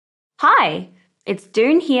Hi, it's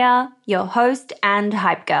Doone here, your host and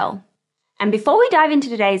hype girl. And before we dive into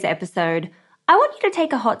today's episode, I want you to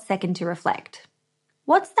take a hot second to reflect.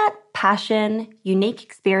 What's that passion, unique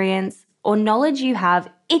experience, or knowledge you have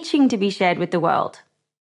itching to be shared with the world?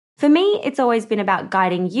 For me, it's always been about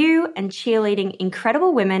guiding you and cheerleading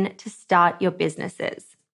incredible women to start your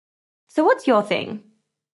businesses. So what's your thing?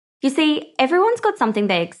 You see, everyone's got something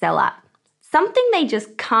they excel at, something they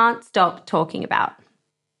just can't stop talking about.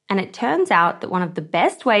 And it turns out that one of the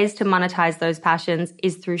best ways to monetize those passions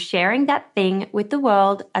is through sharing that thing with the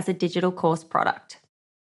world as a digital course product.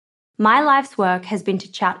 My life's work has been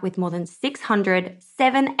to chat with more than 600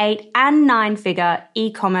 7, 8, and 9-figure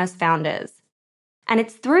e-commerce founders. And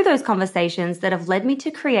it's through those conversations that have led me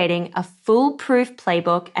to creating a foolproof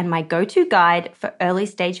playbook and my go-to guide for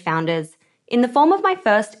early-stage founders in the form of my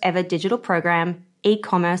first ever digital program,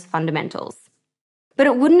 E-commerce Fundamentals. But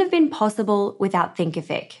it wouldn't have been possible without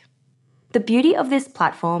Thinkific. The beauty of this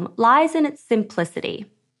platform lies in its simplicity.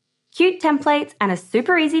 Cute templates and a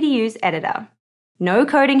super easy to use editor. No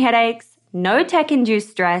coding headaches, no tech-induced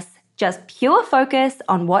stress, just pure focus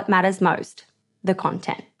on what matters most, the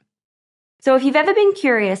content. So if you've ever been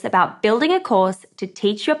curious about building a course to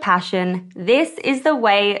teach your passion, this is the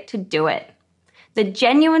way to do it. The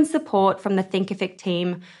genuine support from the Thinkific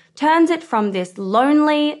team turns it from this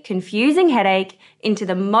lonely, confusing headache into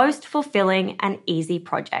the most fulfilling and easy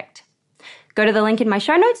project. Go to the link in my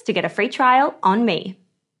show notes to get a free trial on me.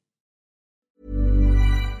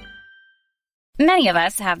 Many of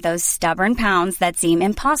us have those stubborn pounds that seem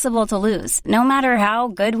impossible to lose, no matter how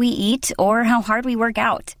good we eat or how hard we work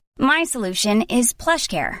out. My solution is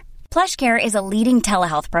PlushCare. PlushCare is a leading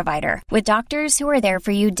telehealth provider with doctors who are there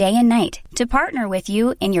for you day and night to partner with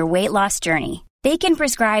you in your weight loss journey. They can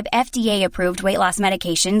prescribe FDA-approved weight loss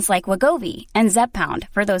medications like Wegovy and Zepbound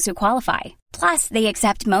for those who qualify. Plus, they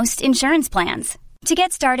accept most insurance plans. To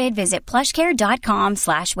get started, visit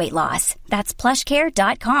plushcare.com/weightloss. That's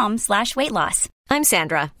plushcare.com/weightloss. I'm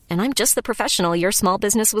Sandra, and I'm just the professional your small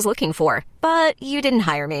business was looking for. But you didn't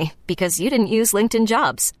hire me because you didn't use LinkedIn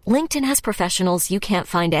Jobs. LinkedIn has professionals you can't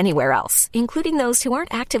find anywhere else, including those who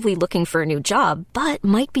aren't actively looking for a new job, but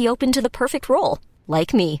might be open to the perfect role,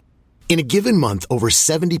 like me. In a given month, over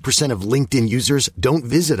 70% of LinkedIn users don't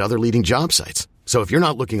visit other leading job sites. So if you're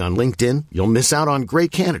not looking on LinkedIn, you'll miss out on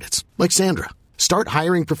great candidates like Sandra. Start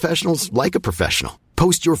hiring professionals like a professional.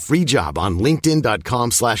 Post your free job on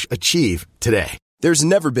linkedin.com/achieve today. There's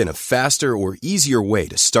never been a faster or easier way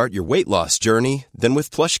to start your weight loss journey than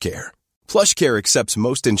with PlushCare. PlushCare accepts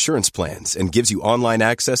most insurance plans and gives you online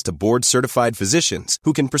access to board-certified physicians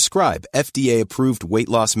who can prescribe FDA-approved weight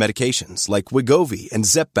loss medications like Wegovy and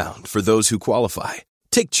Zepbound for those who qualify.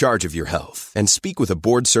 Take charge of your health and speak with a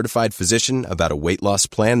board-certified physician about a weight loss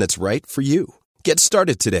plan that's right for you. Get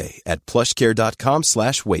started today at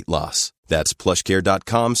plushcare.com/weightloss. That's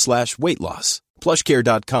plushcare.com/weightloss.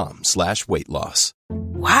 plushcare.com/weightloss.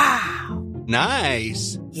 Wow.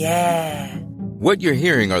 Nice. Yeah. What you're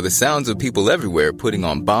hearing are the sounds of people everywhere putting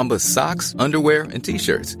on Bombas socks, underwear, and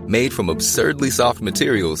T-shirts made from absurdly soft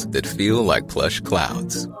materials that feel like plush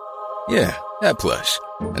clouds. Yeah, that plush.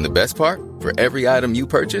 And the best part? For every item you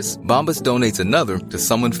purchase, Bombas donates another to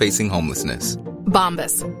someone facing homelessness.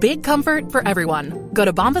 Bombas. Big comfort for everyone. Go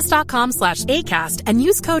to bombas.com/ACAST and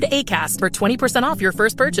use code ACAST for 20% off your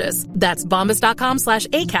first purchase. That's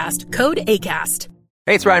bombas.com/ACAST. Code ACAST.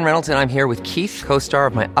 Hey, it's Ryan Reynolds, and I'm here with Keith, co-star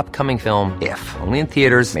of my upcoming film, If, only in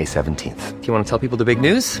theaters May 17th. Do you want to tell people the big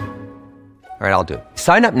news? All right, I'll do it.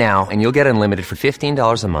 Sign up now and you'll get unlimited for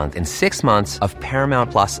 $15 a month and 6 months of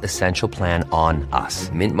Paramount Plus Essential Plan on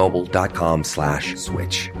us.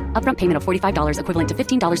 Mintmobile.com/switch. Upfront payment of $45 equivalent to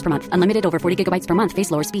 $15 per month. Unlimited over 40 gigabytes per month.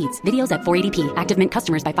 Face lower speeds. Videos at 480p. Active Mint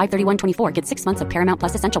customers by 531.24 get 6 months of Paramount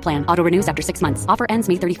Plus Essential Plan. Auto renews after 6 months. Offer ends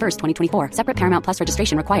May 31st, 2024. Separate Paramount Plus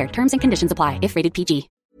registration required. Terms and conditions apply if rated PG.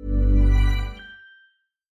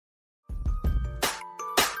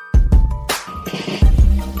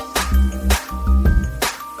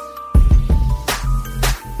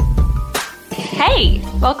 Hey,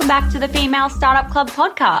 welcome back to the Female Startup Club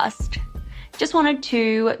podcast. Just wanted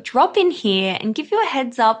to drop in here and give you a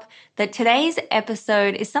heads up that today's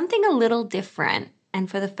episode is something a little different. And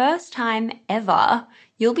for the first time ever,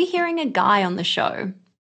 you'll be hearing a guy on the show.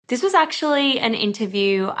 This was actually an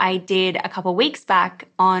interview I did a couple weeks back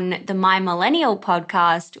on the My Millennial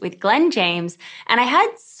podcast with Glen James, and I had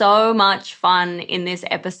so much fun in this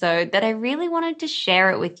episode that I really wanted to share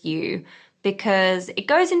it with you because it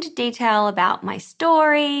goes into detail about my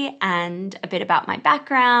story and a bit about my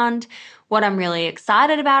background, what I'm really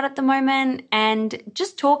excited about at the moment, and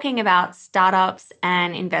just talking about startups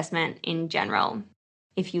and investment in general.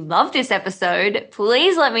 If you love this episode,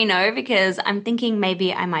 please let me know because I'm thinking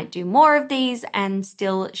maybe I might do more of these and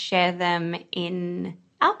still share them in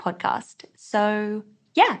our podcast. So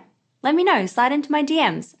yeah, let me know. Slide into my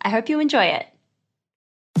DMs. I hope you enjoy it.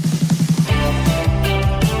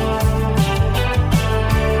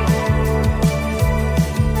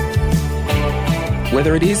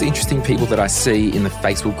 Whether it is interesting people that I see in the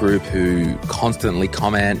Facebook group who constantly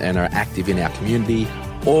comment and are active in our community,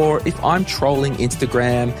 or if I'm trolling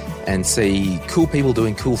Instagram and see cool people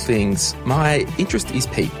doing cool things, my interest is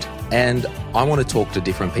piqued and I want to talk to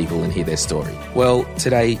different people and hear their story. Well,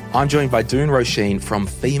 today I'm joined by Doone Roisin from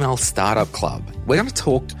Female Startup Club. We're going to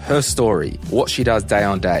talk her story, what she does day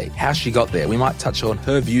on day, how she got there. We might touch on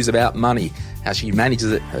her views about money, how she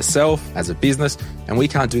manages it herself as a business, and we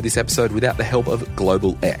can't do this episode without the help of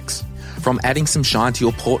Global X. From adding some shine to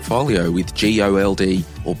your portfolio with GOLD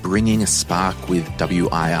or bringing a spark with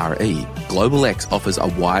WIRE, Global X offers a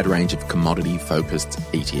wide range of commodity-focused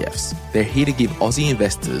ETFs. They're here to give Aussie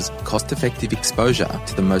investors cost-effective exposure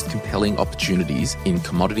to the most compelling opportunities in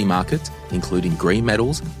commodity markets, including green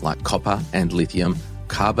metals like copper and lithium,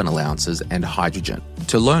 carbon allowances and hydrogen.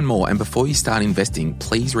 To learn more and before you start investing,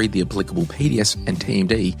 please read the applicable PDS and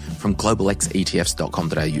TMD from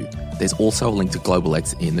globalxetfs.com.au. There's also a link to Global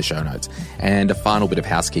X in the show notes. And a final bit of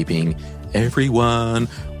housekeeping. Everyone,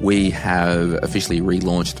 we have officially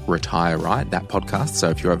relaunched Retire Right, that podcast. So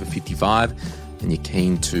if you're over 55 and you're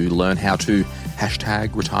keen to learn how to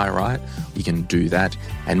 #Retire Right, you can do that.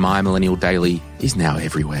 And My Millennial Daily is now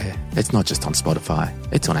everywhere. It's not just on Spotify,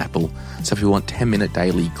 it's on Apple. So if you want 10-minute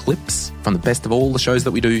daily clips from the best of all the shows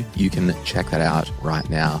that we do, you can check that out right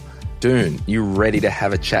now. Doone, you ready to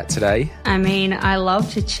have a chat today? I mean, I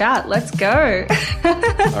love to chat. Let's go.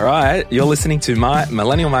 All right, you're listening to My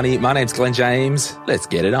Millennial Money. My name's Glen James. Let's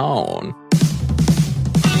get it on.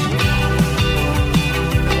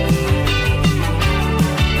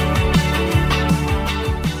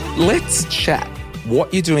 Let's chat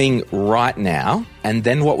what you're doing right now, and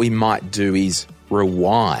then what we might do is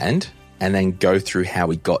rewind and then go through how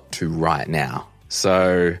we got to right now.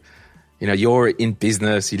 So, you know, you're in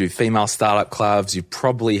business, you do female startup clubs, you've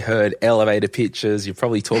probably heard elevator pitches, you've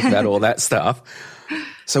probably talked about all that stuff.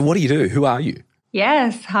 So what do you do? Who are you?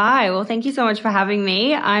 Yes. Hi. Well, thank you so much for having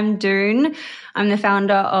me. I'm Doone. I'm the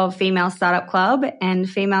founder of Female Startup Club, and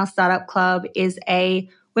Female Startup Club is a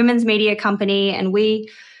women's media company, and we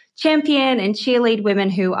champion and cheerlead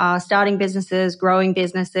women who are starting businesses, growing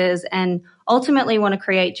businesses, and ultimately want to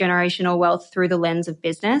create generational wealth through the lens of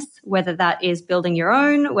business, whether that is building your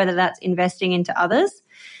own, whether that's investing into others.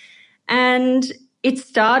 And it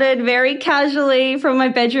started very casually from my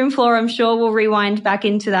bedroom floor. I'm sure we'll rewind back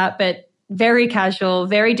into that, but very casual,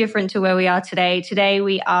 very different to where we are today. Today,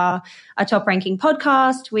 we are a top-ranking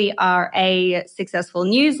podcast. We are a successful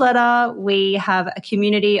newsletter. We have a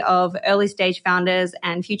community of early-stage founders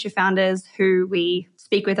and future founders who we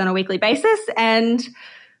speak with on a weekly basis, and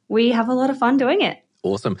we have a lot of fun doing it.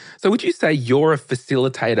 Awesome. So would you say you're a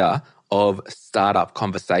facilitator of startup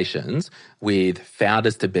conversations with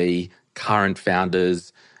founders-to-be, current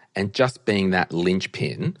founders, and just being that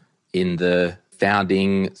linchpin in the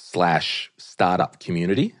founding/startup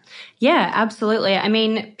community? Yeah, absolutely. I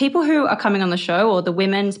mean, people who are coming on the show, or the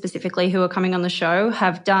women specifically who are coming on the show,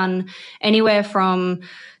 have done anywhere from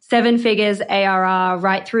 7 figures ARR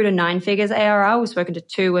right through to 9 figures ARR. We've spoken to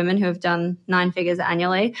 2 women who have done 9 figures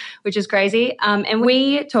annually, which is crazy. And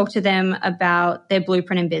we talk to them about their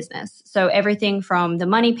blueprint in business. So everything from the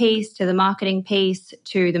money piece to the marketing piece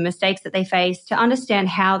to the mistakes that they face, to understand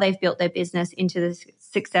how they've built their business into the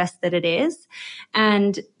success that it is.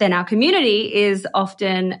 And then our community is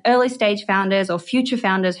often early stage founders or future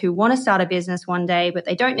founders who want to start a business one day, but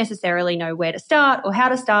they don't necessarily know where to start or how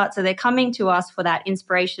to start. So they're coming to us for that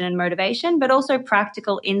inspiration and motivation, but also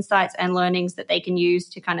practical insights and learnings that they can use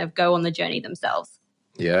to kind of go on the journey themselves.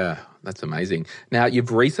 Yeah, that's amazing. Now,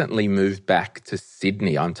 you've recently moved back to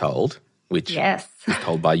Sydney, I'm told, which yes, was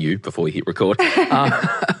told by you before we hit record.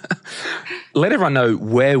 Let everyone know,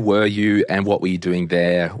 where were you and what were you doing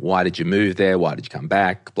there? Why did you move there? Why did you come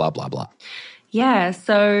back? Blah, blah, blah. Yeah,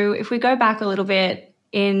 so if we go back a little bit,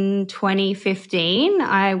 in 2015,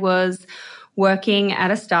 I was working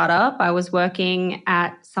at a startup. I was working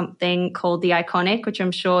at something called The Iconic, which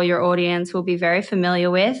I'm sure your audience will be very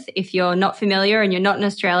familiar with. If you're not familiar and you're not in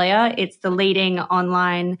Australia, it's the leading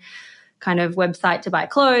online kind of website to buy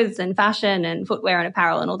clothes and fashion and footwear and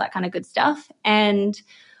apparel and all that kind of good stuff. And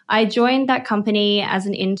I joined that company as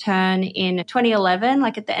an intern in 2011,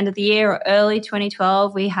 like at the end of the year or early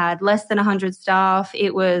 2012. We had less than 100 staff.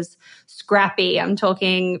 It was scrappy. I'm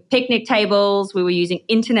talking picnic tables. We were using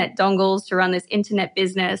internet dongles to run this internet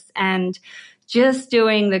business and just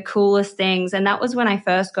doing the coolest things. And that was when I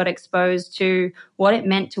first got exposed to what it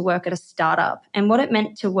meant to work at a startup and what it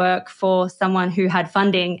meant to work for someone who had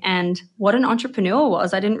funding and what an entrepreneur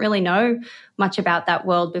was. I didn't really know much about that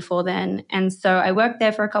world before then. And so I worked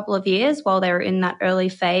there for a couple of years while they were in that early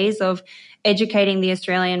phase of educating the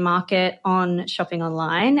Australian market on shopping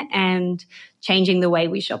online and changing the way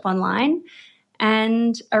we shop online.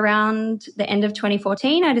 And around the end of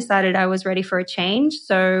 2014, I decided I was ready for a change.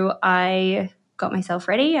 So I got myself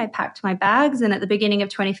ready. I packed my bags and at the beginning of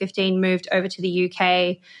 2015 moved over to the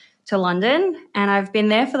UK to London. And I've been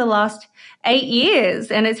there for the last 8 years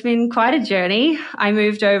and it's been quite a journey. I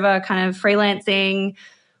moved over kind of freelancing,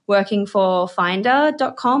 working for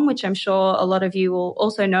Finder.com, which I'm sure a lot of you will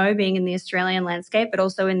also know being in the Australian landscape, but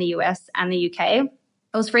also in the US and the UK.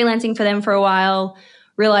 I was freelancing for them for a while,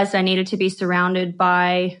 realized I needed to be surrounded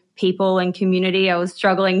by people and community. I was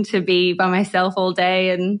struggling to be by myself all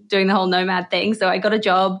day and doing the whole nomad thing. So I got a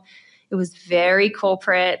job. It was very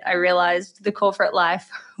corporate. I realized the corporate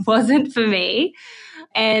life wasn't for me.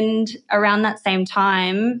 And around that same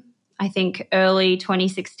time, I think early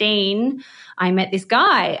 2016, I met this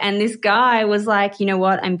guy. And this guy was like, you know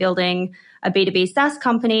what, I'm building a B2B SaaS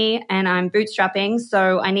company and I'm bootstrapping.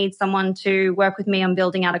 So I need someone to work with me on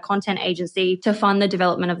building out a content agency to fund the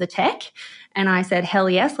development of the tech. And I said, hell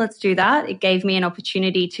yes, let's do that. It gave me an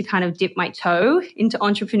opportunity to kind of dip my toe into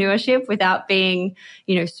entrepreneurship without being,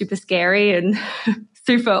 super scary and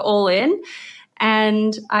super all in.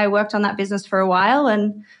 And I worked on that business for a while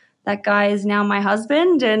and that guy is now my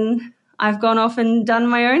husband and I've gone off and done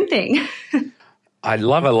my own thing. I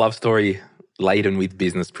love a love story laden with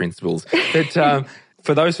business principles. But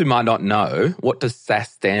for those who might not know, what does SaaS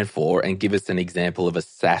stand for? And give us an example of a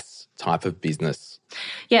SaaS type of business.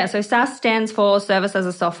 Yeah, so SaaS stands for Service as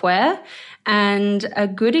a Software. And a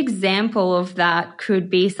good example of that could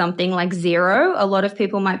be something like Xero. A lot of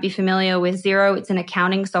people might be familiar with Xero. It's an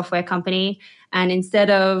accounting software company. And instead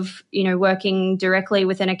of, working directly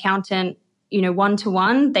with an accountant,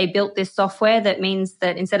 one-to-one, they built this software that means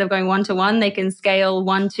that instead of going one-to-one, they can scale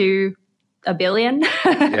 1 to a billion.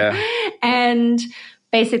 Yeah. And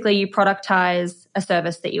basically you productize a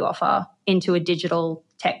service that you offer into a digital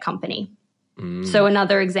tech company. So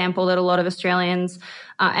another example that a lot of Australians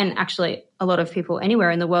and actually a lot of people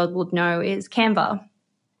anywhere in the world would know is Canva.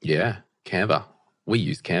 Yeah, Canva. We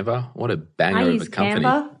use Canva. What a banger of a company.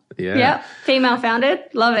 Canva. Yeah. Yep. Female founded.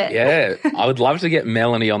 Love it. Yeah. I would love to get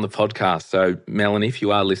Melanie on the podcast. So Melanie, if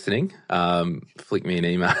you are listening, flick me an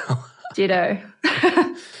email. Ditto.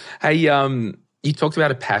 Hey, you talked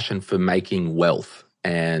about a passion for making wealth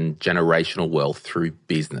and generational wealth through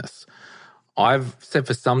business. I've said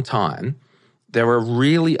for some time, there are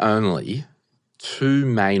really only two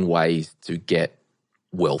main ways to get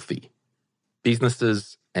wealthy: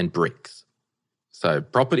 businesses and bricks. So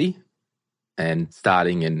property and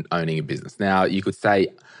starting and owning a business. Now, you could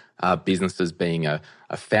say businesses being a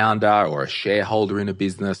founder or a shareholder in a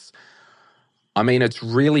business. I mean, it's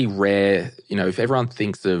really rare, if everyone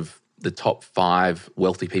thinks of the top 5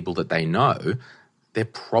 wealthy people that they know, they're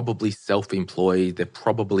probably self-employed, they're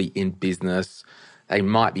probably in business, they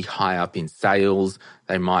might be high up in sales,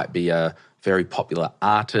 they might be a very popular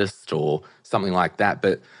artist or something like that.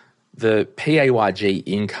 But the PAYG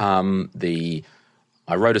income,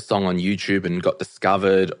 I wrote a song on YouTube and got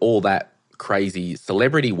discovered, all that crazy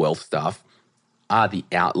celebrity wealth stuff are the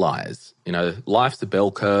outliers. Life's a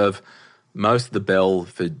bell curve. Most of the bell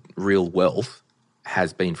for real wealth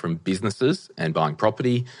has been from businesses and buying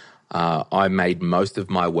property. I made most of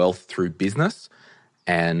my wealth through business,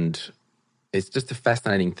 and it's just a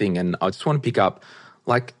fascinating thing. And I just want to pick up,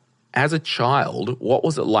 as a child, what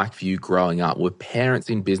was it like for you growing up? Were parents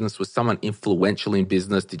in business? Was someone influential in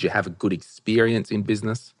business? Did you have a good experience in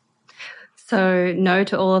business? So no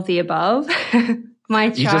to all of the above. My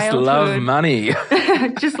childhood. You just love money.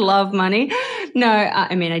 Just love money. No,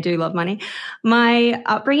 I do love money. My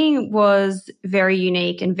upbringing was very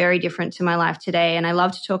unique and very different to my life today. And I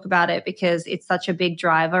love to talk about it because it's such a big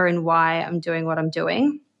driver in why I'm doing what I'm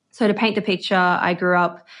doing. So to paint the picture, I grew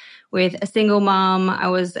up with a single mom. I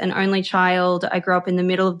was an only child. I grew up in the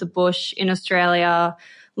middle of the bush in Australia,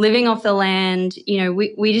 living off the land.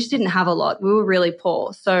 We just didn't have a lot. We were really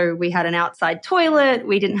poor. So we had an outside toilet.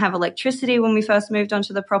 We didn't have electricity when we first moved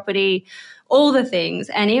onto the property, all the things.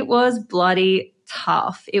 And it was bloody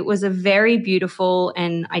tough. It was a very beautiful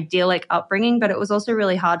and idyllic upbringing, but it was also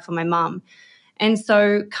really hard for my mum. And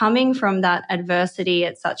so coming from that adversity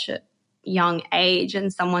at such a young age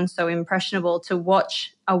and someone so impressionable, to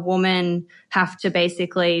watch a woman have to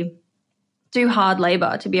basically do hard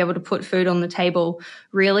labor to be able to put food on the table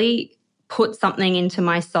really put something into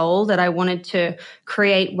my soul that I wanted to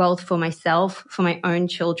create wealth for myself, for my own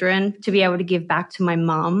children, to be able to give back to my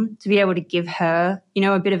mum, to be able to give her,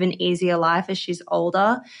 a bit of an easier life as she's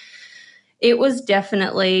older. It was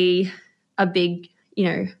definitely a big,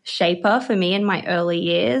 shaper for me in my early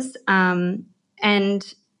years. And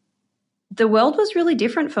the world was really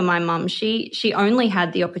different for my mum. She only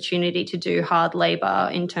had the opportunity to do hard labor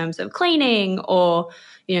in terms of cleaning or,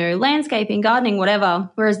 landscaping, gardening, whatever.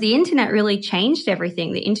 Whereas the internet really changed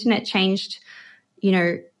everything. The internet changed,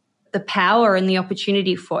 the power and the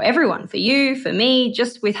opportunity for everyone, for you, for me,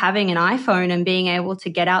 just with having an iPhone and being able to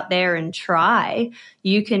get out there and try.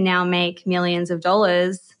 You can now make millions of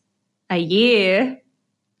dollars a year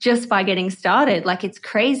just by getting started. Like, it's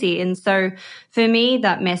crazy. And so for me,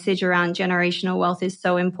 that message around generational wealth is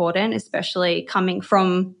so important, especially coming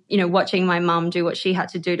from, watching my mum do what she had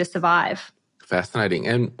to do to survive. Fascinating.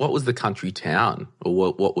 And what was the country town,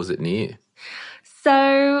 or what was it near?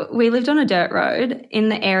 So we lived on a dirt road. In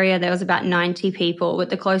the area, there was about 90 people, but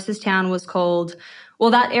the closest town was called,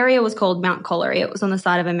 that area was called Mount Collery. It was on the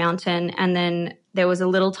side of a mountain. And then there was a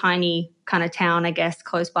little tiny kind of town, I guess,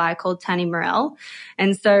 close by called Tanny Morel.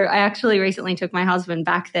 And so I actually recently took my husband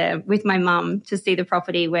back there with my mum to see the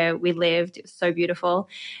property where we lived. It was so beautiful.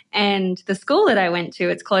 And the school that I went to,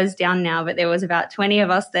 it's closed down now, but there was about 20 of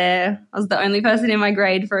us there. I was the only person in my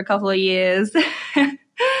grade for a couple of years.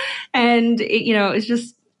 And, it was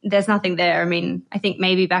just, there's nothing there. I mean, I think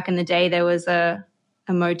maybe back in the day there was a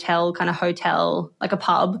motel, kind of hotel, like a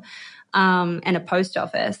pub, and a post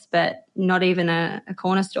office, but not even a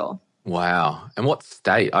corner store. Wow. And what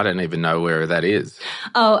state? I don't even know where that is.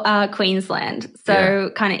 Queensland. So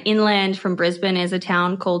kind of inland from Brisbane is a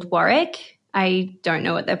town called Warwick. I don't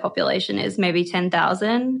know what their population is, maybe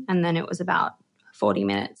 10,000. And then it was about 40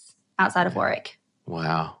 minutes outside of Warwick.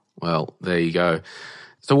 Wow. Well, there you go.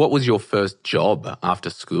 So what was your first job after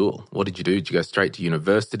school? What did you do? Did you go straight to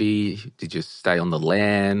university? Did you stay on the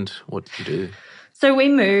land? What did you do? So we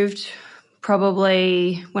moved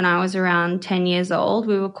probably when I was around 10 years old.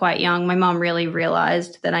 We were quite young. My mum really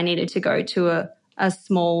realised that I needed to go to a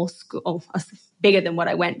small school, bigger than what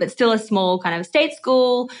I went, but still a small kind of state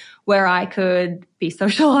school where I could be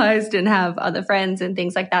socialised and have other friends and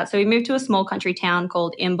things like that. So we moved to a small country town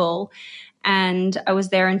called Imbil, and I was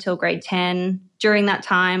there until grade 10. During that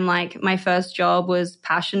time, my first job was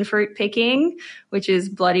passion fruit picking, which is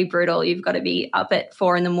bloody brutal. You've got to be up at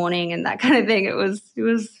 4 a.m. and that kind of thing. It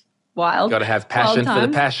was wild. Got to have passion for the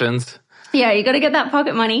passions. Yeah, you got to get that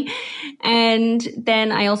pocket money. And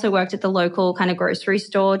then I also worked at the local kind of grocery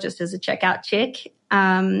store just as a checkout chick.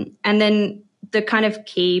 And then the kind of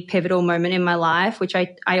key pivotal moment in my life, which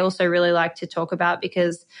I also really like to talk about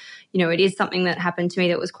because, it is something that happened to me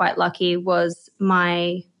that was quite lucky, was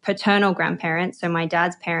my paternal grandparents, so my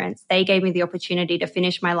dad's parents. They gave me the opportunity to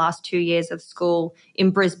finish my last 2 years of school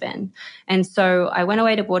in Brisbane. And so I went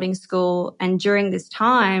away to boarding school, and during this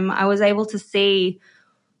time I was able to see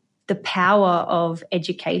the power of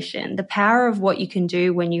education, the power of what you can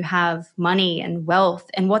do when you have money and wealth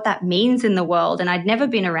and what that means in the world. And I'd never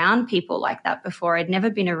been around people like that before. I'd never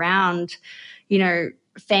been around,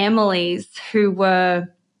 families who were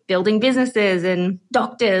building businesses and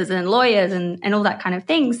doctors and lawyers and all that kind of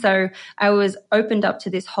thing. So I was opened up to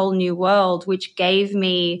this whole new world, which gave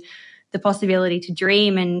me the possibility to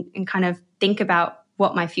dream and kind of think about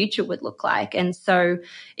what my future would look like. And so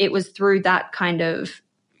it was through that kind of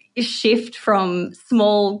shift from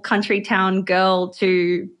small country town girl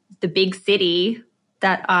to the big city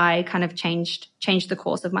that I kind of changed the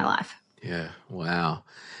course of my life. Yeah, wow.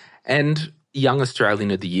 And Young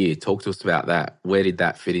Australian of the Year, talk to us about that. Where did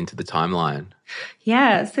that fit into the timeline?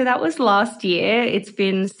 Yeah, so that was last year. It's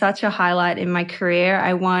been such a highlight in my career.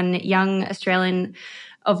 I won Young Australian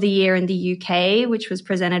of the Year in the UK, which was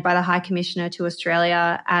presented by the High Commissioner to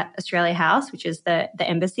Australia at Australia House, which is the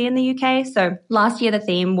embassy in the UK. So last year the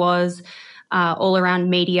theme was all around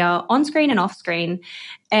media, on screen and off screen.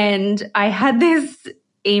 And I had this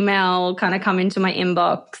email kind of come into my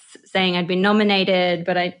inbox saying I'd been nominated,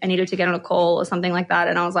 but I needed to get on a call or something like that.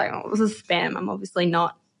 And I was like, oh, this is spam. I'm obviously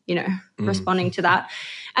not, responding to that.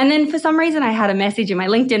 And then for some reason I had a message in my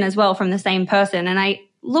LinkedIn as well from the same person. And I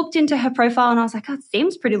looked into her profile and I was like, oh, it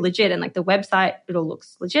seems pretty legit. And the website, it all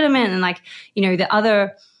looks legitimate. And the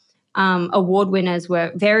other award winners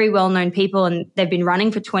were very well-known people and they've been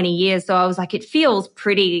running for 20 years. So I was like, it feels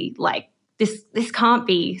pretty this can't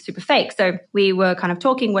be super fake. So we were kind of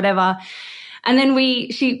talking, whatever. And then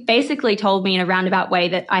she basically told me in a roundabout way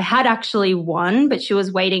that I had actually won, but she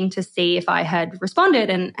was waiting to see if I had responded.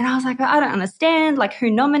 And I was like, I don't understand, like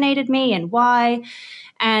who nominated me and why?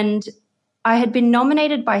 And I had been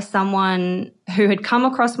nominated by someone who had come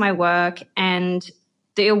across my work, and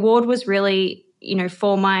the award was really,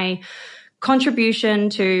 for my contribution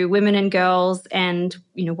to women and girls and,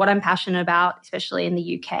 what I'm passionate about, especially in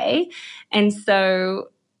the UK. And so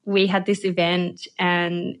we had this event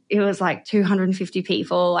and it was like 250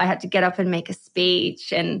 people. I had to get up and make a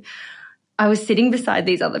speech, and I was sitting beside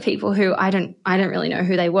these other people who I don't really know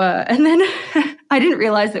who they were. And then I didn't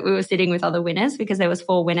realize that we were sitting with other winners because there was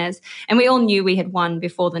 4 winners and we all knew we had won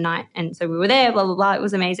before the night. And so we were there, blah, blah, blah. It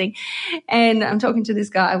was amazing. And I'm talking to this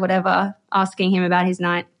guy, whatever, asking him about his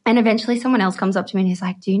night. And eventually someone else comes up to me and he's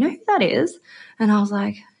like, do you know who that is? And I was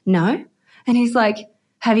like, no. And he's like,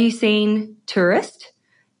 have you seen Tourist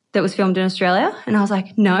that was filmed in Australia? And I was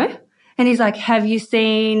like, no. And he's like, have you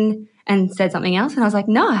seen, and said something else. And I was like,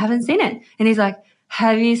 no, I haven't seen it. And he's like,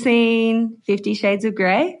 have you seen 50 Shades of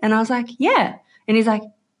Grey? And I was like, yeah. And he's like,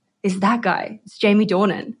 it's that guy. It's Jamie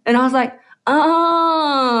Dornan. And I was like,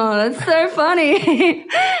 oh, that's so funny.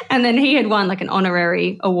 And then he had won like an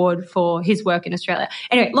honorary award for his work in Australia.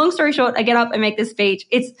 Anyway, long story short, I get up and make this speech.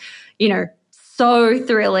 It's, so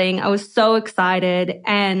thrilling. I was so excited.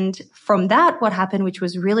 And from that, what happened, which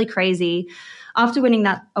was really crazy, after winning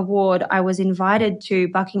that award, I was invited to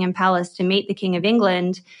Buckingham Palace to meet the King of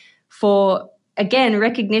England for, again,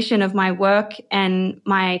 recognition of my work and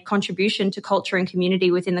my contribution to culture and community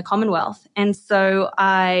within the Commonwealth. And so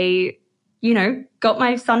I, got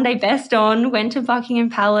my Sunday best on, went to Buckingham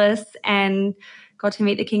Palace and got to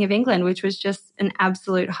meet the King of England, which was just an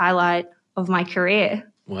absolute highlight of my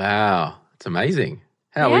career. Wow. It's amazing.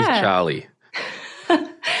 How is Charlie?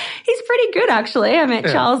 He's pretty good, actually. I met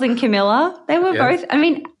Charles and Camilla. They were both,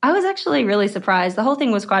 I was actually really surprised. The whole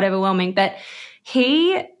thing was quite overwhelming, but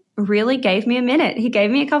he really gave me a minute. He gave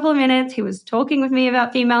me a couple of minutes. He was talking with me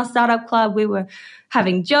about Female Startup Club. We were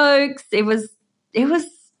having jokes. It was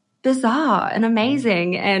bizarre and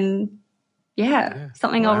amazing, and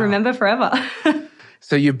something I'll remember forever.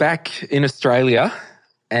 So you're back in Australia,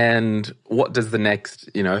 and what does the next,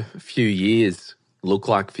 few years look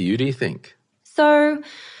like for you, do you think? So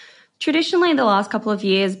traditionally, the last couple of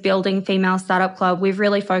years building Female Startup Club, we've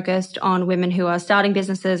really focused on women who are starting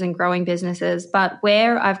businesses and growing businesses. But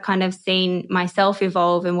where I've kind of seen myself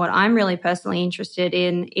evolve and what I'm really personally interested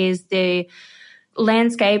in is the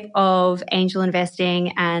landscape of angel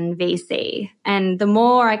investing and VC. And the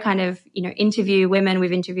more I kind of, interview women,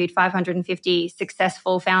 we've interviewed 550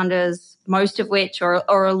 successful founders, most of which, or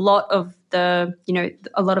a lot of the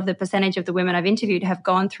percentage of the women I've interviewed have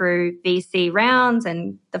gone through VC rounds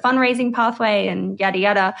and the fundraising pathway and yada,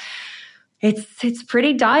 yada. It's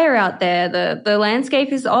pretty dire out there. The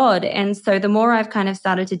landscape is odd. And so the more I've kind of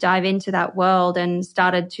started to dive into that world and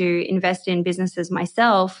started to invest in businesses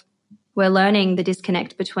myself, we're learning the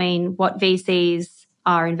disconnect between what VCs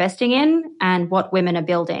are investing in and what women are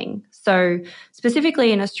building. So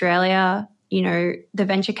specifically in Australia, the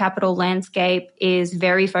venture capital landscape is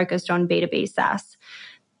very focused on B2B SaaS.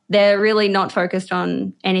 They're really not focused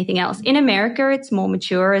on anything else. In America, it's more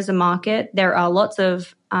mature as a market. There are lots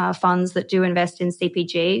of funds that do invest in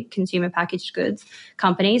CPG, consumer packaged goods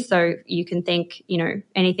companies. So you can think,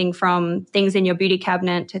 anything from things in your beauty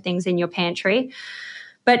cabinet to things in your pantry.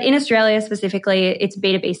 But in Australia specifically, it's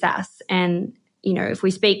B2B SaaS. And, if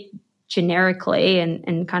we speak generically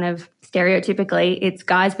and kind of stereotypically, it's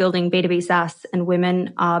guys building B2B SaaS and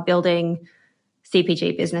women are building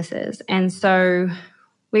CPG businesses. And so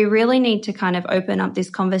we really need to kind of open up this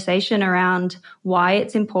conversation around why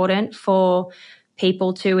it's important for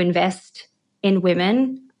people to invest in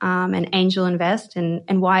women and angel invest, and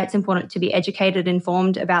why it's important to be educated,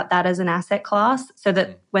 informed about that as an asset class, so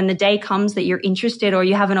that when the day comes that you're interested or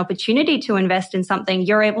you have an opportunity to invest in something,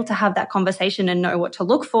 you're able to have that conversation and know what to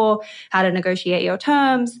look for, how to negotiate your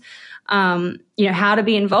terms, how to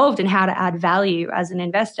be involved and how to add value as an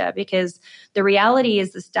investor. Because the reality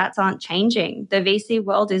is the stats aren't changing. The VC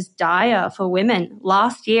world is dire for women.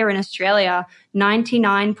 Last year in Australia,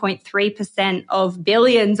 99.3% of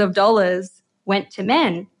billions of dollars went to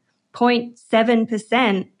men.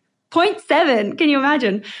 0.7%, 0.7, can you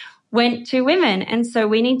imagine, went to women. And so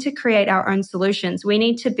we need to create our own solutions. We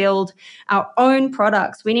need to build our own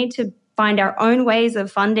products. We need to find our own ways of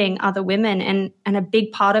funding other women. And a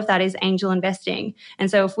big part of that is angel investing. And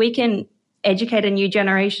so if we can educate a new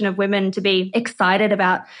generation of women to be excited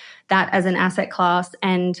about that as an asset class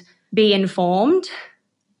and be informed,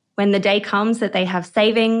 when the day comes that they have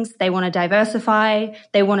savings, they want to diversify,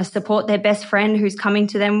 they want to support their best friend who's coming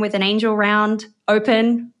to them with an angel round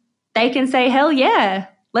open, they can say, hell yeah,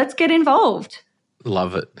 let's get involved.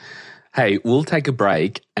 Love it. Hey, we'll take a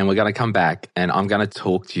break and we're going to come back and I'm going to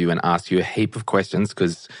talk to you and ask you a heap of questions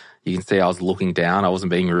because you can see I was looking down. I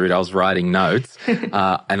wasn't being rude. I was writing notes. And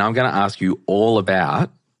I'm going to ask you all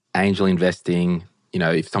about angel investing. You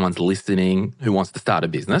know, if someone's listening who wants to start a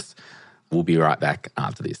business, we'll be right back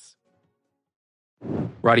after this.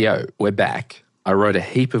 Rightio, we're back. I wrote a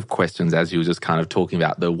heap of questions as you were just kind of talking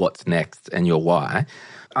about the what's next and your why.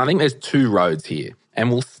 I think there's two roads here.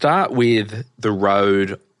 And we'll start with the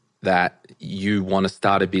road that you want to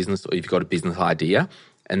start a business or you've got a business idea.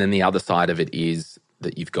 And then the other side of it is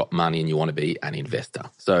that you've got money and you want to be an investor.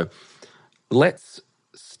 So let's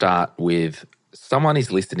start with someone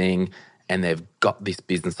is listening and they've got this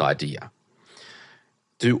business idea.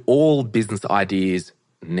 Do all business ideas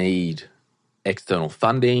need external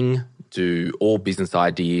funding? Do all business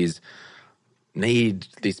ideas need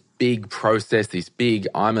this big process, this big,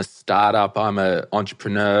 I'm a startup, I'm an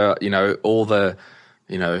entrepreneur, all the,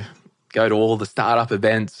 go to all the startup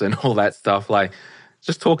events and all that stuff. Like,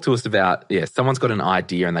 just talk to us about, someone's got an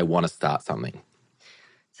idea and they want to start something.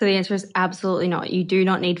 So the answer is absolutely not. You do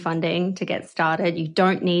not need funding to get started. You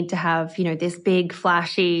don't need to have, this big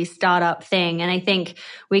flashy startup thing. And I think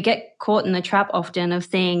we get caught in the trap often of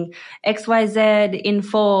seeing XYZ in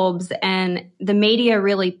Forbes, and the media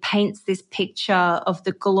really paints this picture of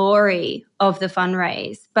the glory of the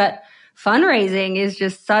fundraise. But fundraising is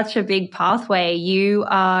just such a big pathway. You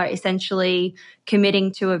are essentially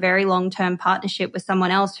committing to a very long-term partnership with someone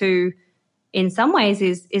else who in some ways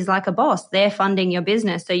is like a boss. They're funding your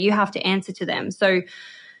business, so you have to answer to them. So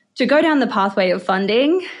to go down the pathway of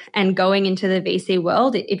funding and going into the VC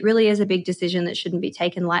world, it really is a big decision that shouldn't be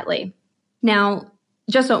taken lightly. Now,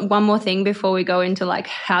 just one more thing before we go into like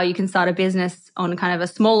how you can start a business on kind of a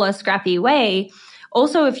smaller, scrappy way.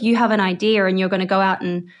 Also, if you have an idea and you're going to go out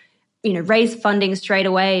and raise funding straight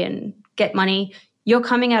away and get money, you're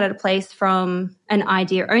coming at a place from an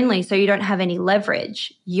idea only, so you don't have any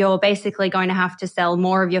leverage. You're basically going to have to sell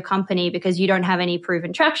more of your company because you don't have any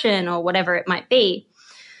proven traction or whatever it might be.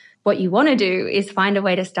 What you want to do is find a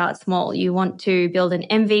way to start small. You want to build an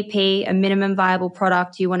MVP, a minimum viable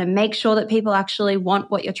product. You want to make sure that people actually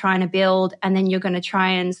want what you're trying to build, and then you're going to try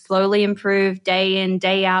and slowly improve day in,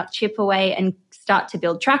 day out, chip away and start to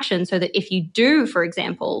build traction so that if you do, for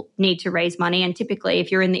example, need to raise money, and typically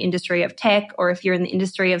if you're in the industry of tech or if you're in the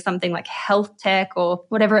industry of something like health tech or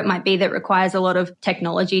whatever it might be that requires a lot of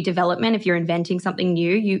technology development, if you're inventing something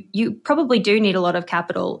new, you probably do need a lot of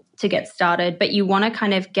capital to get started, but you want to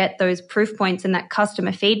kind of get those proof points and that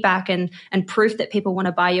customer feedback and proof that people want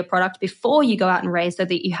to buy your product before you go out and raise so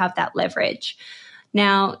that you have that leverage.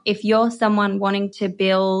 Now, if you're someone wanting to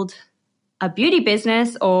build a beauty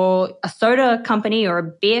business or a soda company or a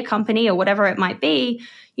beer company or whatever it might be,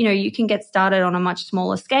 you can get started on a much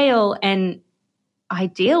smaller scale. And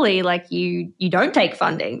ideally, like you don't take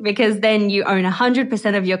funding because then you own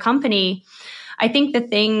 100% of your company. I think the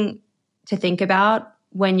thing to think about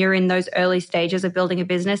when you're in those early stages of building a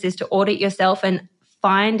business is to audit yourself and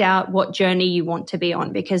find out what journey you want to be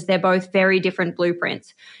on, because they're both very different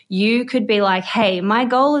blueprints. You could be like, hey, my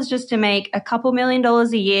goal is just to make a couple $1 million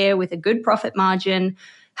a year with a good profit margin,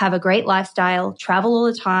 have a great lifestyle, travel all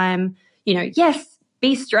the time, yes,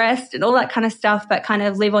 be stressed and all that kind of stuff, but kind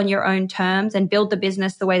of live on your own terms and build the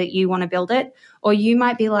business the way that you want to build it. Or you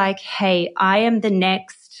might be like, hey, I am the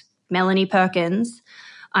next Melanie Perkins.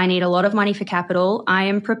 I need a lot of money for capital. I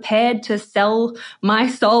am prepared to sell my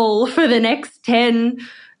soul for the next 10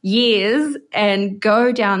 years and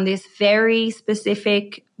go down this very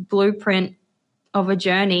specific blueprint of a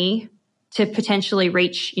journey to potentially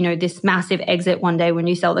reach, this massive exit one day when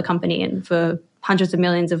you sell the company and for hundreds of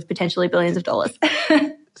millions of potentially billions of dollars.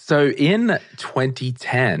 So in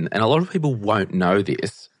 2010, and a lot of people won't know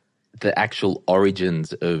this, the actual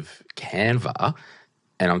origins of Canva,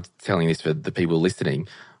 and I'm telling this for the people listening,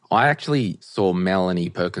 I actually saw Melanie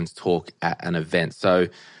Perkins talk at an event. So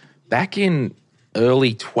back in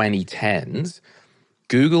early 2010s,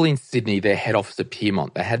 Google in Sydney, their head office at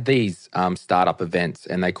Piermont, they had these startup events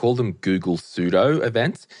and they called them Google Pseudo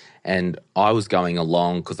events. And I was going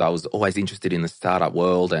along because I was always interested in the startup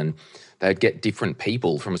world, and they'd get different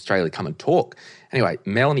people from Australia come and talk. Anyway,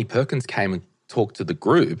 Melanie Perkins came and talked to the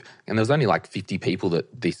group, and there was only like 50 people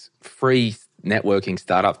that this free networking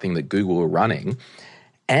startup thing that Google were running.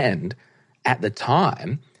 And at the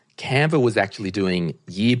time, Canva was actually doing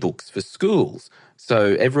yearbooks for schools.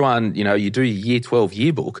 So everyone, you do your year 12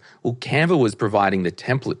 yearbook. Well, Canva was providing the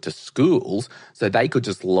template to schools so they could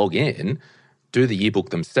just log in, do the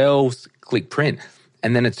yearbook themselves, click print.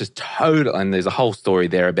 And then it's just total, and there's a whole story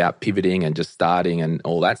there about pivoting and just starting and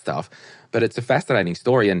all that stuff. But it's a fascinating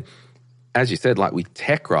story. And as you said, like with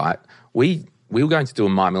tech, right, we were going to do a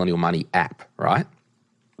My Millennial Money app, right?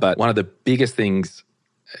 But one of the biggest things,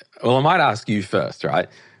 well, I might ask you first, right?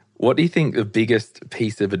 What do you think the biggest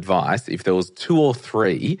piece of advice, if there was 2 or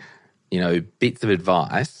 3, bits of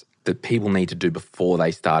advice that people need to do before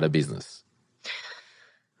they start a business?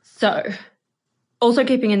 So, also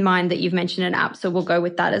keeping in mind that you've mentioned an app, so we'll go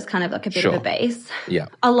with that as kind of like a bit of a base. Yeah.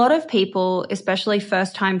 A lot of people, especially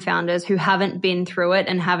first-time founders who haven't been through it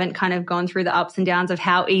and haven't kind of gone through the ups and downs of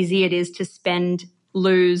how easy it is to spend,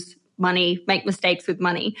 lose money, make mistakes with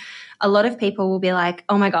money. A lot of people will be like,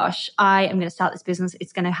 oh my gosh, I am going to start this business.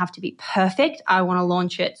 It's going to have to be perfect. I want to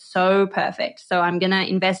launch it so perfect. So I'm going to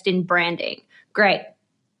invest in branding. Great.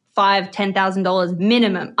 $5,000, $10,000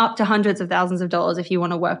 minimum, up to hundreds of thousands of dollars if you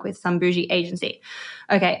want to work with some bougie agency.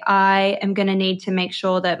 Okay, I am going to need to make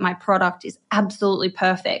sure that my product is absolutely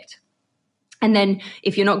perfect. And then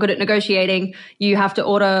if you're not good at negotiating, you have to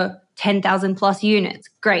order 10,000 plus units.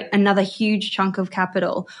 Great, another huge chunk of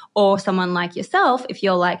capital. Or someone like yourself, if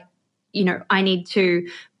you're like, I need to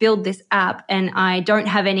build this app and I don't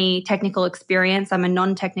have any technical experience. I'm a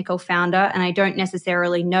non-technical founder and I don't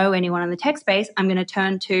necessarily know anyone in the tech space. I'm going to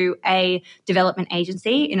turn to a development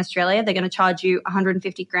agency in Australia. They're going to charge you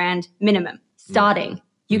 150 grand minimum starting.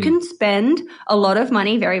 You can spend a lot of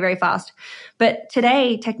money very, very fast. But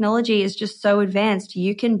today, technology is just so advanced.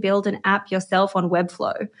 You can build an app yourself on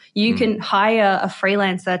Webflow. You can hire a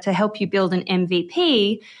freelancer to help you build an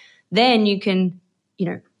MVP. Then you can,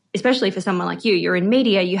 especially for someone like you, you're in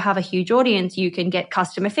media, you have a huge audience, you can get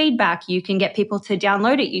customer feedback, you can get people to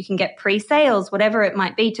download it, you can get pre-sales, whatever it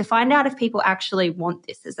might be, to find out if people actually want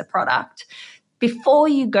this as a product. Before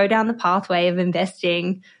you go down the pathway of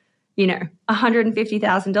investing,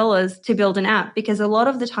 $150,000 to build an app, because a lot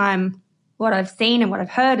of the time what I've seen and what I've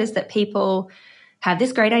heard is that people have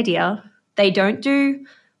this great idea, they don't do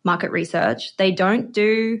market research, they don't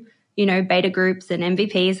do, beta groups and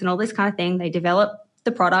MVPs and all this kind of thing, they develop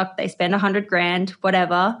the product, they spend 100 grand,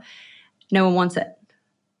 whatever, no one wants it.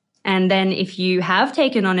 And then if you have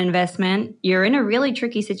taken on investment, you're in a really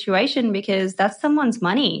tricky situation because that's someone's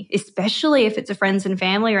money, especially if it's a friends and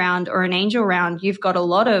family round or an angel round. You've got a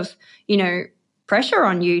lot of, pressure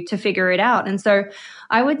on you to figure it out. And so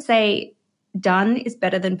I would say done is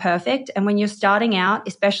better than perfect. And when you're starting out,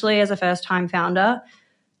 especially as a first-time founder,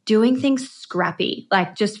 doing things scrappy,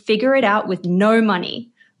 like just figure it out with no money.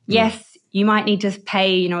 Yes, you might need to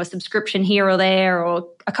pay, a subscription here or there or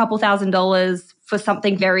a couple $1,000s for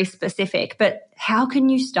something very specific. But how can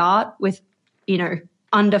you start with,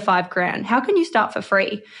 under $5,000? How can you start for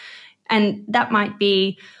free? And that might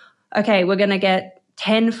be, okay, we're going to get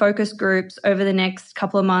 10 focus groups over the next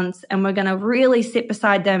couple of months, and we're going to really sit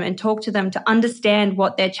beside them and talk to them to understand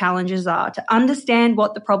what their challenges are, to understand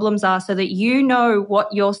what the problems are so that you know what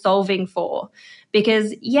you're solving for.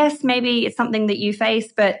 Because yes, maybe it's something that you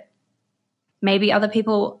face, but maybe other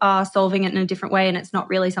people are solving it in a different way and it's not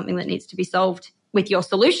really something that needs to be solved with your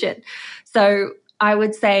solution. So I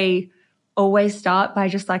would say always start by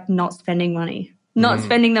just like not spending money,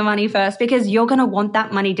 spending the money first, because you're going to want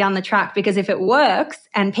that money down the track. Because if it works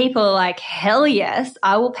and people are like, hell yes,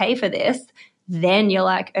 I will pay for this, then you're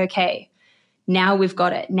like, okay, now we've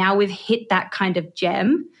got it. Now we've hit that kind of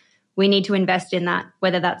gem. We need to invest in that,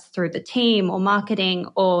 whether that's through the team or marketing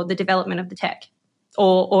or the development of the tech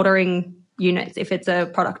or ordering units if it's a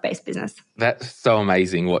product-based business. That's so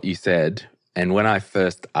amazing what you said. And when I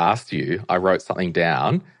first asked you, I wrote something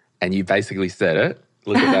down and you basically said it.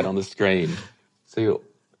 Look at that on the screen. So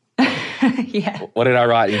yeah. What did I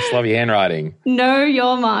write in sloppy handwriting? Know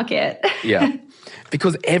your market. Yeah.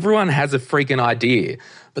 Because everyone has a freaking idea.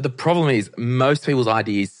 But the problem is most people's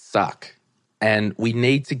ideas suck. And we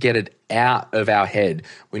need to get it out of our head.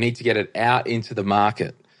 We need to get it out into the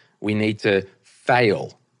market. We need to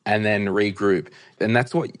fail and then regroup. And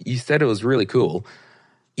that's what you said. It was really cool.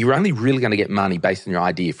 You're only really going to get money based on your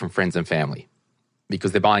idea from friends and family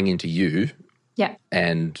because they're buying into you. Yeah.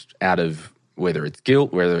 And out of whether it's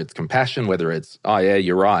guilt, whether it's compassion, whether it's, oh yeah,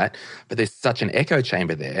 you're right. But there's such an echo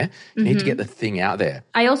chamber there. You need to get the thing out there.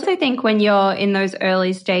 I also think when you're in those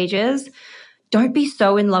early stages, don't be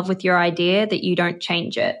so in love with your idea that you don't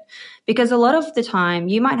change it. Because a lot of the time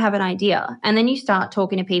you might have an idea and then you start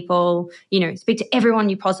talking to people, speak to everyone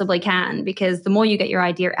you possibly can, because the more you get your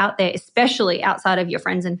idea out there, especially outside of your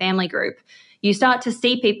friends and family group, You start to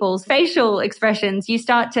see people's facial expressions. You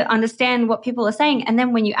start to understand what people are saying. And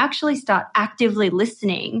then when you actually start actively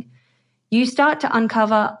listening, you start to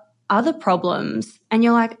uncover other problems. And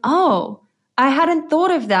you're like, oh, I hadn't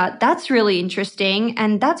thought of that. That's really interesting.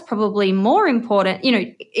 And that's probably more important. You know,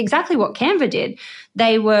 exactly what Canva did.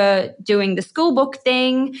 They were doing the school book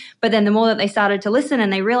thing, but then the more that they started to listen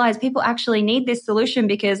and they realized people actually need this solution,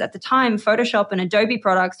 because at the time, Photoshop and Adobe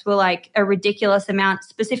products were like a ridiculous amount,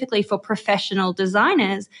 specifically for professional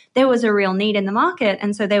designers. There was a real need in the market.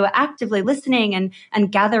 And so they were actively listening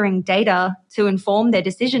and gathering data to inform their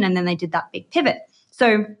decision. And then they did that big pivot.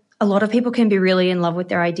 So a lot of people can be really in love with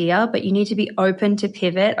their idea, but you need to be open to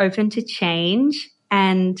pivot, open to change.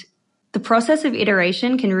 And the process of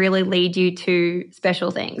iteration can really lead you to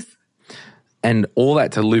special things. And all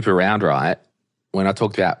that to loop around, right? When I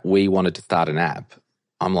talked about we wanted to start an app,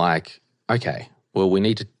 I'm like, okay, well, we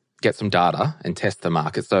need to get some data and test the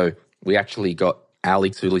market. So we actually got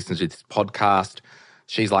Alex, who listens to this podcast.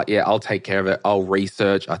 She's like, yeah, I'll take care of it. I'll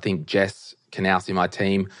research. I think Jess Canals, my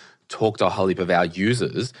team, talked to a whole heap of our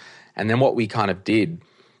users. And then what we kind of did,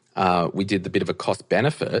 we did the bit of a cost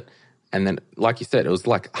benefit. And then, like you said, it was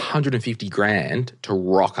like 150 grand to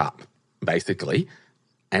rock up, basically.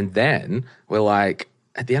 And then we're like,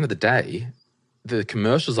 at the end of the day, the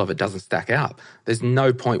commercials of it doesn't stack up. There's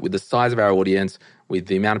no point with the size of our audience, with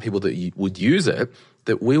the amount of people that would use it,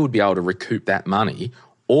 that we would be able to recoup that money.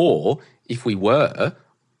 Or if we were,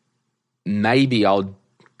 maybe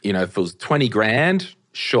if it was 20 grand,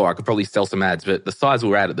 sure, I could probably sell some ads, but the size we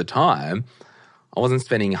were at the time, I wasn't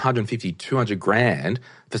spending 150, 200 grand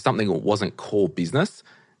for something that wasn't core business.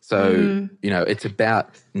 So, it's about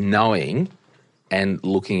knowing and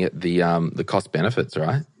looking at the cost benefits,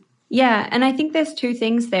 right? Yeah, and I think there's two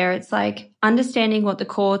things there. It's like understanding what the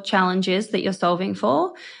core challenge is that you're solving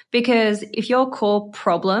for, because if your core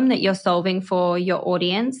problem that you're solving for your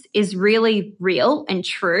audience is really real and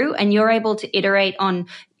true, and you're able to iterate on,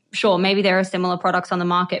 sure, maybe there are similar products on the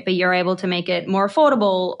market, but you're able to make it more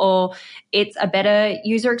affordable, or it's a better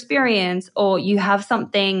user experience, or you have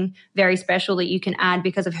something very special that you can add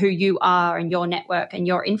because of who you are and your network and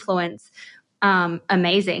your influence,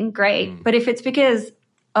 amazing, great. But if it's because,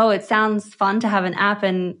 it sounds fun to have an app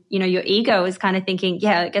and, your ego is kind of thinking,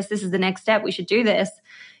 yeah, I guess this is the next step, we should do this.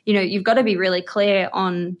 You've got to be really clear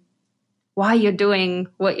on why you're doing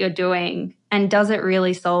what you're doing, and does it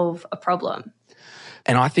really solve a problem?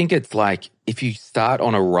 And I think it's like, if you start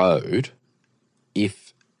on a road,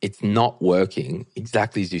 if it's not working,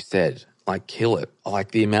 exactly as you said, like kill it. Like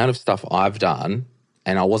the amount of stuff I've done,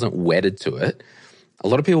 and I wasn't wedded to it. A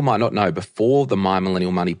lot of people might not know, before the My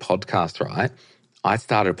Millennial Money podcast, right, I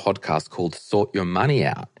started a podcast called Sort Your Money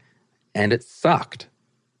Out, and it sucked.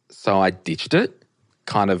 So I ditched it,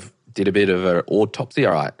 kind of did a bit of an autopsy.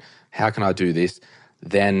 All right, how can I do this?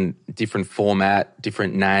 Then different format,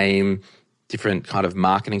 different name, different kind of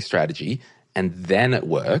marketing strategy, and then it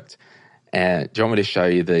worked. And do you want me to show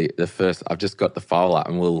you the first? I've just got the file up,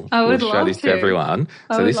 and we'll show this to everyone.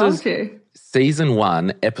 So this is season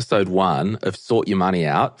 1, episode 1 of Sort Your Money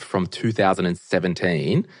Out from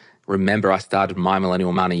 2017. Remember, I started My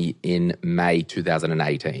Millennial Money in May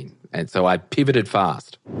 2018, and so I pivoted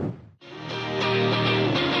fast.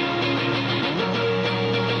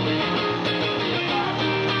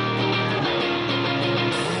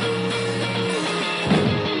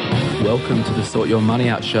 Welcome to the Sort Your Money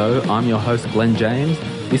Out show. I'm your host, Glen James.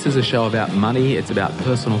 This is a show about money. It's about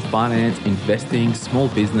personal finance, investing, small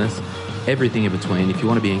business, everything in between. If you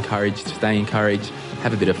want to be encouraged, stay encouraged,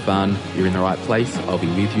 have a bit of fun, you're in the right place. I'll be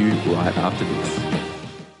with you right after this.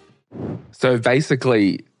 So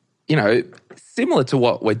basically, similar to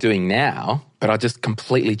what we're doing now, but I just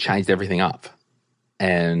completely changed everything up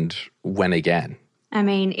and went again. I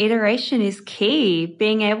mean, iteration is key,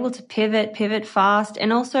 being able to pivot fast.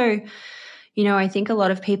 And also, I think a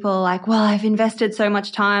lot of people are like, well, I've invested so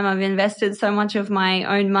much time, I've invested so much of my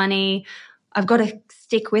own money, I've got to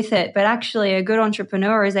stick with it. But actually, a good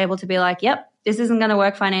entrepreneur is able to be like, yep, this isn't going to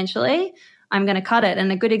work financially, I'm going to cut it.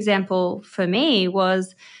 And a good example for me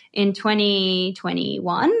was in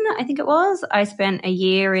 2021, I think it was, I spent a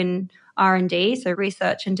year in R&D, so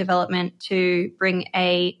research and development, to bring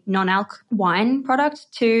a non-alc wine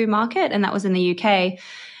product to market, and that was in the UK.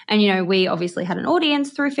 And, we obviously had an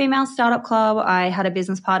audience through Female Startup Club. I had a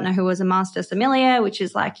business partner who was a master sommelier, which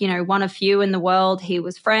is like, one of few in the world. He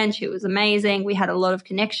was French. He was amazing. We had a lot of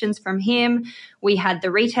connections from him. We had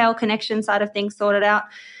the retail connection side of things sorted out.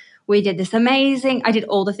 We did this amazing, I did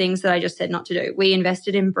all the things that I just said not to do. We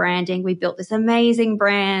invested in branding. We built this amazing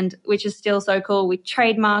brand, which is still so cool. We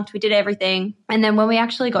trademarked, we did everything. And then when we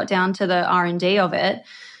actually got down to the R&D of it,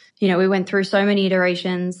 we went through so many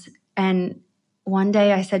iterations, and one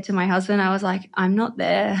day I said to my husband, I was like, I'm not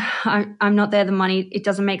there. I'm not there. The money, it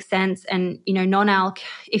doesn't make sense. And, non-alc,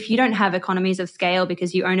 if you don't have economies of scale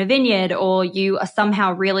because you own a vineyard or you are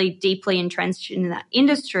somehow really deeply entrenched in that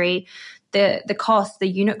industry, the cost, the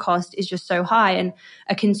unit cost is just so high. And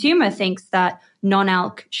a consumer thinks that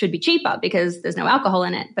non-alc should be cheaper because there's no alcohol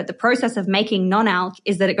in it. But the process of making non-alc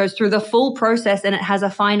is that it goes through the full process and it has a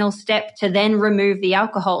final step to then remove the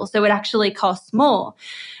alcohol. So it actually costs more.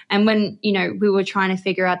 And when, we were trying to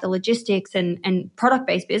figure out the logistics and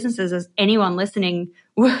product-based businesses, as anyone listening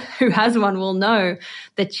who has one will know,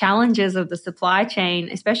 the challenges of the supply chain,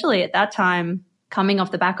 especially at that time, coming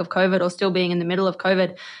off the back of COVID or still being in the middle of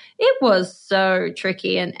COVID, it was so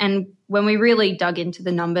tricky. And when we really dug into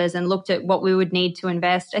the numbers and looked at what we would need to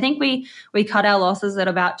invest, I think we cut our losses at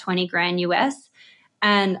about 20 grand US.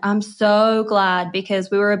 And I'm so glad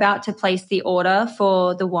because we were about to place the order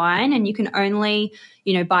for the wine, and you can only,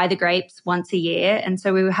 buy the grapes once a year. And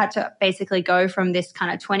so we had to basically go from this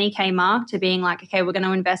kind of 20K mark to being like, okay, we're going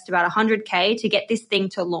to invest about 100K to get this thing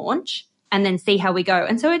to launch and then see how we go.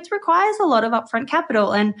 And so it requires a lot of upfront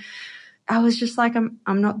capital. And I was just like,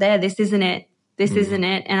 I'm not there. This isn't it. This isn't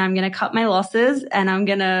it. And I'm going to cut my losses and I'm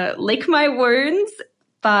going to lick my wounds,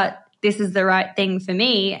 but this is the right thing for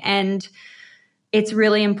me. And it's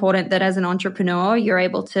really important that as an entrepreneur, you're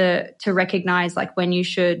able to recognize like when you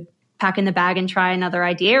should pack in the bag and try another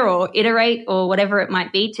idea or iterate or whatever it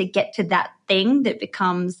might be to get to that thing that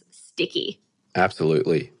becomes sticky.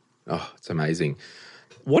 Absolutely. Oh, it's amazing.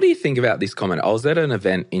 What do you think about this comment? I was at an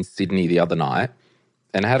event in Sydney the other night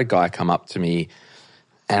and I had a guy come up to me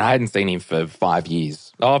and I hadn't seen him for 5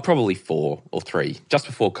 years. Oh, probably 4 or 3, just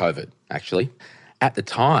before COVID, actually. At the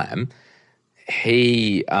time,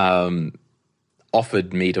 he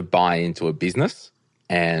offered me to buy into a business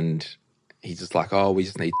and he's just like, oh, we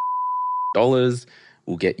just need $.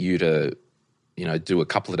 We'll get you to, do a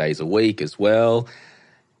couple of days a week as well.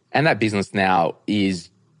 And that business now is,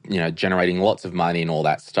 generating lots of money and all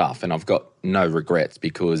that stuff. And I've got no regrets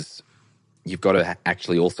because you've got to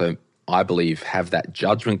actually also, I believe, have that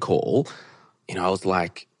judgment call. I was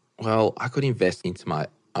like, well, I could invest into my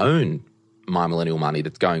own My Millennial money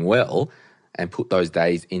that's going well and put those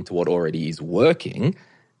days into what already is working,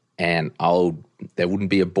 and there wouldn't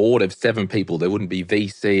be a board of 7 people. There wouldn't be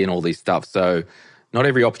VC and all this stuff. So not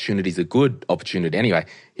every opportunity is a good opportunity. Anyway,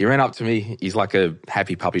 he ran up to me. He's like a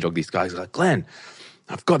happy puppy dog, this guy. He's like, Glen,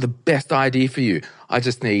 I've got the best idea for you. I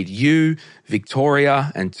just need you,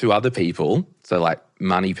 Victoria, and 2 other people, so like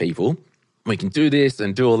money people. We can do this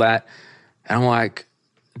and do all that. And I'm like,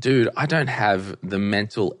 dude, I don't have the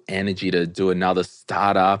mental energy to do another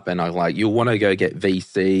startup. And I'm like, you'll want to go get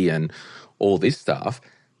VC and all this stuff.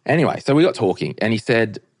 Anyway, so we got talking and he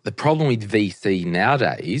said, the problem with VC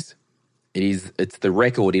nowadays it's the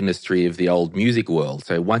record industry of the old music world.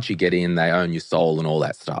 So once you get in, they own your soul and all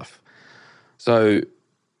that stuff. So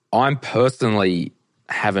I'm personally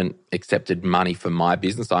haven't accepted money for my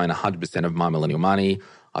business. I own 100% of My Millennial money.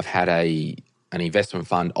 I've had an investment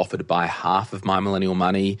fund offer to buy half of My Millennial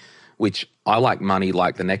money, which I like money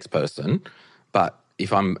like the next person. But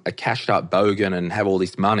if I'm a cashed up bogan and have all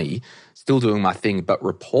this money, still doing my thing, but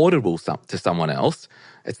reportable to someone else,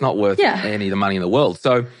 it's not worth any of the money in the world.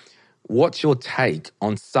 So what's your take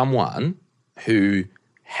on someone who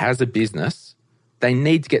has a business, they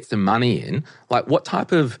need to get some money in? Like what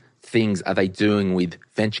type of things are they doing with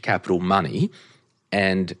venture capital money?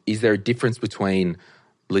 And is there a difference between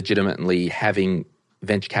legitimately having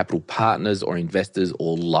venture capital partners or investors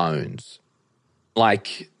or loans?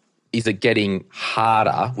 Like, is it getting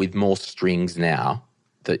harder with more strings now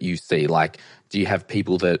that you see? Like, do you have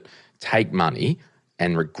people that take money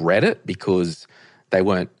and regret it because they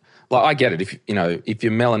weren't, like, I get it. If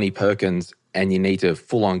you're Melanie Perkins and you need to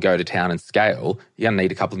full on go to town and scale, you're going to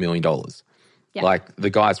need a couple of $1 million. Yeah. Like the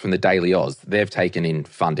guys from the Daily Oz, they've taken in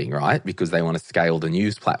funding, right? Because they want to scale the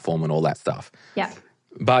news platform and all that stuff. Yeah.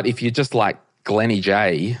 But if you're just like Glennie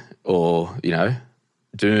J or,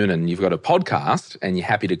 Doone and you've got a podcast and you're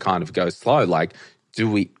happy to kind of go slow, like, do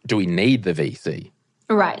we need the VC?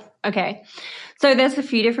 Right. Okay. So there's a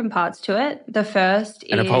few different parts to it. The first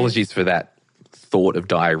is... And apologies for that thought of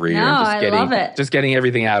diarrhea. No, I love it. Just getting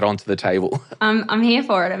everything out onto the table. I'm here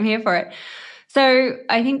for it. So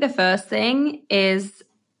I think the first thing is,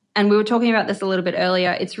 and we were talking about this a little bit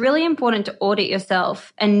earlier, it's really important to audit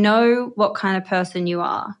yourself and know what kind of person you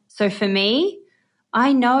are. So for me,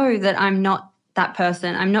 I know that I'm not that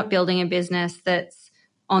person. I'm not building a business that's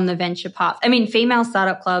on the venture path. I mean, Female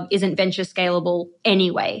Startup Club isn't venture scalable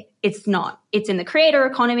anyway. It's not. It's in the creator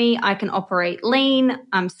economy. I can operate lean.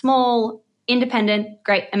 I'm small, independent,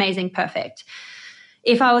 great, amazing, perfect.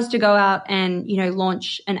 If I was to go out and,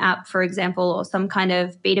 launch an app, for example, or some kind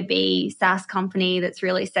of B2B SaaS company that's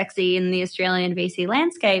really sexy in the Australian VC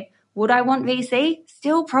landscape, would I want VC?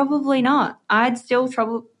 Still probably not. I'd still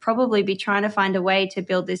probably be trying to find a way to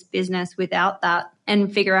build this business without that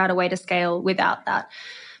and figure out a way to scale without that.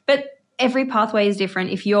 But every pathway is different.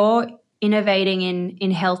 If you're innovating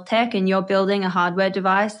in health tech and you're building a hardware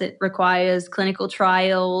device that requires clinical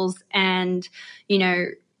trials and,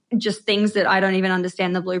 just things that I don't even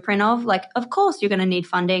understand the blueprint of, like, of course you're going to need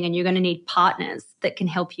funding and you're going to need partners that can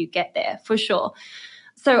help you get there for sure.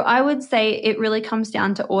 So I would say it really comes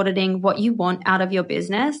down to auditing what you want out of your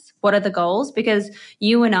business. What are the goals? Because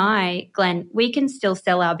you and I, Glen, we can still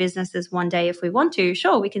sell our businesses one day if we want to.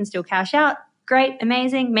 Sure, we can still cash out. Great,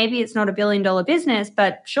 amazing. Maybe it's not $1 billion business,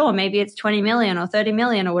 but sure, maybe it's 20 million or 30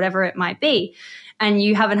 million or whatever it might be. And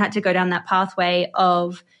you haven't had to go down that pathway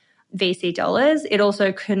of VC dollars. It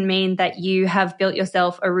also can mean that you have built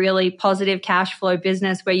yourself a really positive cash flow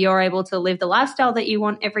business where you're able to live the lifestyle that you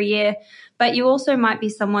want every year. But you also might be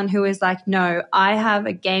someone who is like, no, I have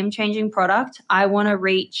a game-changing product. I want to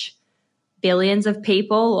reach billions of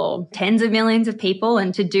people or tens of millions of people.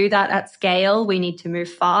 And to do that at scale, we need to move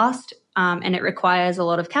fast. And it requires a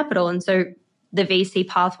lot of capital. And so the VC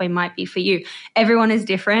pathway might be for you. Everyone is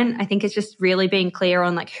different. I think it's just really being clear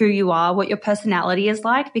on like who you are, what your personality is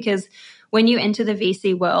like, because when you enter the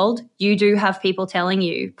VC world, you do have people telling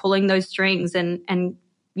you, pulling those strings and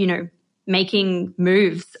making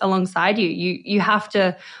moves alongside you. You have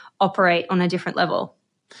to operate on a different level.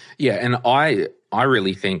 Yeah, and I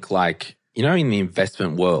really think like, in the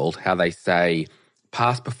investment world, how they say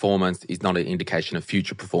past performance is not an indication of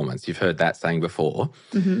future performance. You've heard that saying before.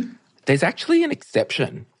 Mm-hmm. There's actually an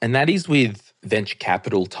exception, and that is with venture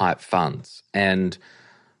capital type funds. And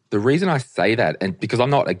the reason I say that, and because I'm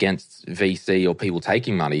not against VC or people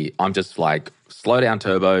taking money, I'm just like, slow down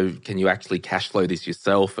turbo. Can you actually cash flow this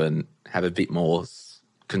yourself and have a bit more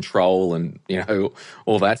control and,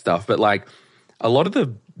 all that stuff. But like a lot of the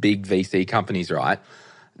big VC companies, right,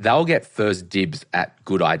 they'll get first dibs at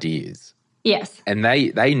good ideas. Yes. And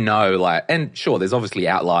they know like, and sure, there's obviously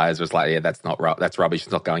outliers where it's like, yeah, that's rubbish.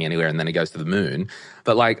 It's not going anywhere. And then it goes to the moon.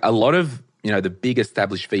 But like a lot of, the big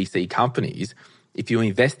established VC companies, if you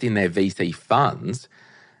invest in their VC funds,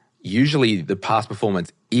 usually the past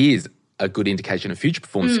performance is a good indication of future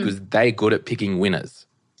performance because they're good at picking winners.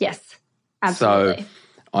 Yes, absolutely. So,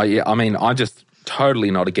 I'm just totally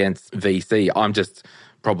not against VC. I'm just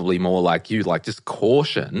probably more like you, like just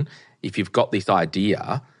caution if you've got this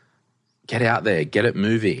idea, get out there, get it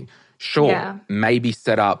moving. Sure, maybe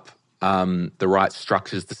set up the right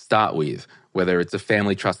structures to start with, whether it's a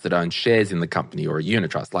family trust that owns shares in the company or a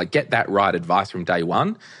unit trust. Like get that right advice from day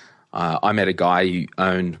one. I met a guy who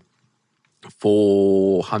owned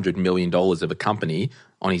 $400 million of a company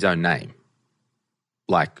on his own name.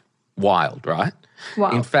 Like wild, right?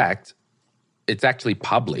 Wow. In fact, it's actually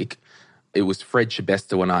public. It was Fred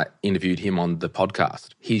Chebesta when I interviewed him on the podcast.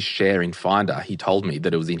 His share in Finder, he told me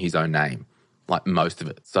that it was in his own name, like most of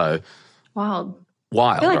it. So wild,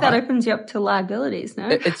 I feel like right? that opens you up to liabilities, no?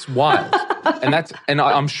 It's wild. and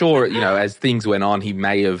I'm sure, as things went on, he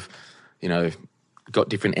may have, got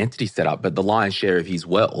different entities set up, but the lion's share of his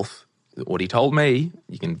wealth, what he told me,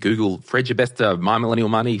 you can Google Fred Chebesta, My Millennial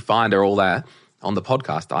Money, Finder, all that. On the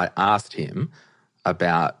podcast, I asked him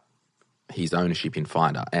about his ownership in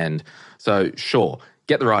Finder. And so, sure,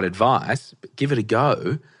 get the right advice, but give it a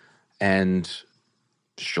go. And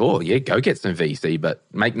sure, go get some VC, but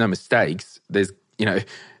make no mistakes. There's,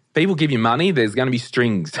 people give you money, there's going to be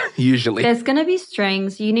strings usually. There's going to be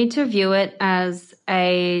strings. You need to view it as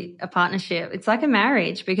a partnership. It's like a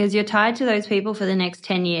marriage because you're tied to those people for the next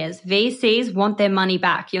 10 years. VCs want their money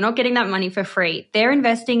back. You're not getting that money for free. They're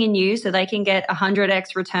investing in you so they can get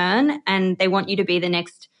 100x return, and they want you to be the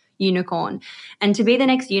next unicorn. And to be the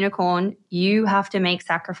next unicorn, you have to make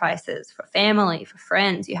sacrifices for family, for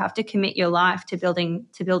friends. You have to commit your life to building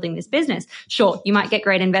this business. Sure, you might get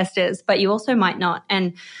great investors, but you also might not.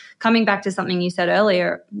 And coming back to something you said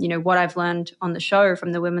earlier, what I've learned on the show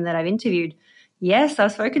from the women that I've interviewed, yes,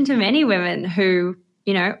 I've spoken to many women who,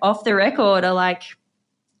 off the record are like,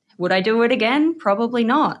 would I do it again? Probably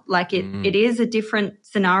not. Like it is a different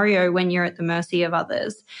scenario when you're at the mercy of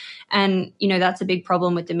others. And, that's a big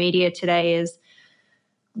problem with the media today is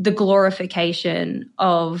the glorification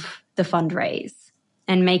of the fundraise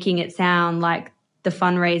and making it sound like the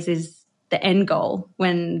fundraise is the end goal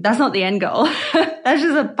when that's not the end goal. That's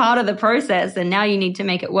just a part of the process. And now you need to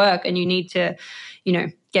make it work and you need to,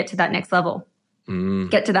 get to that next level,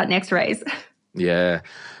 get to that next raise. Yeah.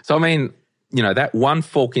 So, that one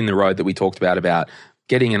fork in the road that we talked about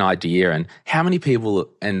getting an idea, and how many people,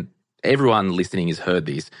 and everyone listening has heard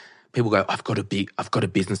this, people go, I've got a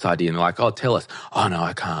business idea. And they're like, oh, tell us. Oh, no,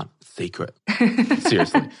 I can't. Secret.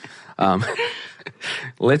 Seriously.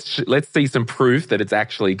 Let's see some proof that it's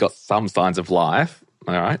actually got some signs of life.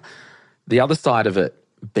 All right. The other side of it,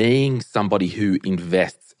 being somebody who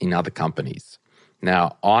invests in other companies.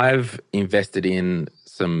 Now, I've invested in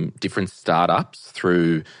some different startups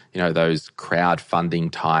through, those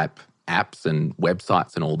crowdfunding type apps and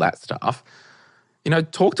websites and all that stuff.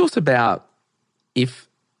 Talk to us about if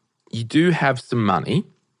you do have some money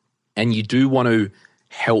and you do want to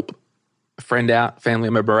help a friend out, family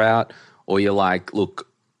member out, or you're like, look,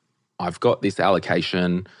 I've got this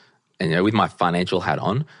allocation and, with my financial hat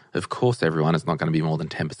on, of course everyone is not going to be more than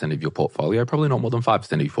 10% of your portfolio, probably not more than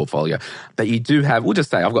 5% of your portfolio. But you do have, we'll just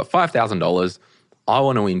say I've got $5,000. I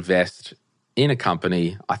want to invest in a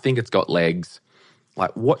company. I think it's got legs.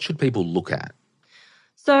 Like, what should people look at?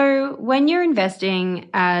 So when you're investing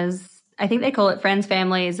as, I think they call it friends,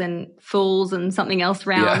 families, and fools and something else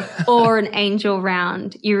round, or an angel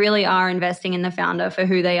round, you really are investing in the founder for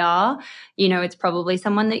who they are. It's probably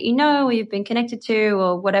someone that or you've been connected to,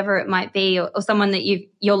 or whatever it might be, or someone that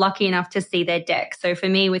you're lucky enough to see their deck. So for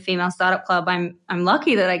me with Female Startup Club, I'm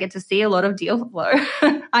lucky that I get to see a lot of deal flow.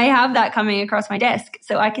 I have that coming across my desk,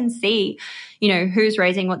 so I can see, who's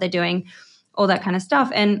raising, what they're doing, all that kind of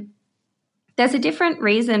stuff. And there's a different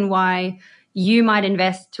reason why you might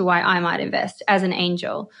invest to why I might invest as an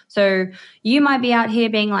angel. So you might be out here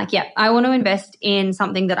being like, yeah, I want to invest in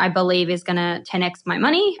something that I believe is going to 10x my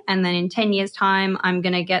money. And then in 10 years time, I'm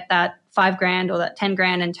going to get that $5,000 or that 10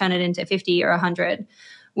 grand and turn it into 50 or 100.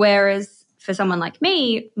 Whereas for someone like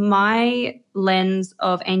me, my lens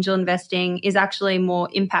of angel investing is actually more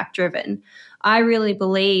impact driven. I really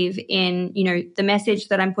believe in, the message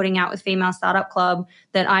that I'm putting out with Female Startup Club,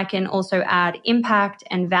 that I can also add impact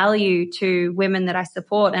and value to women that I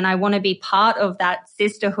support. And I want to be part of that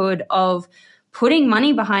sisterhood of putting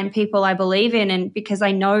money behind people I believe in, and because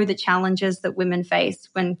I know the challenges that women face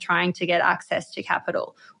when trying to get access to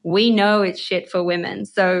capital. We know it's shit for women.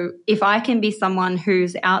 So if I can be someone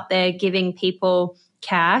who's out there giving people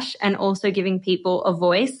cash and also giving people a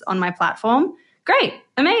voice on my platform, great,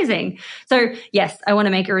 amazing. So yes, I want to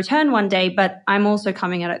make a return one day, but I'm also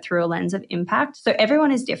coming at it through a lens of impact. So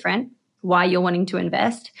everyone is different, why you're wanting to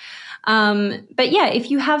invest. But yeah, if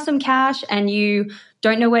you have some cash and you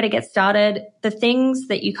don't know where to get started, the things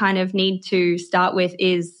that you kind of need to start with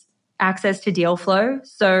is access to deal flow.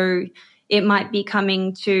 So it might be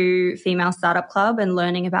coming to Female Startup Club and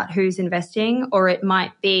learning about who's investing, or it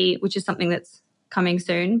might be, which is something that's coming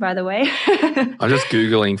soon, by the way. I'm just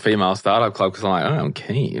Googling Female Startup Club because I'm like, I'm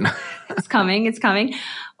keen. It's coming.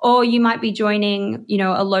 Or you might be joining,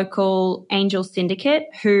 a local angel syndicate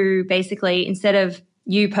who basically, instead of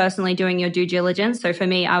you personally doing your due diligence, so for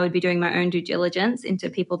me, I would be doing my own due diligence into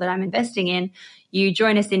people that I'm investing in. You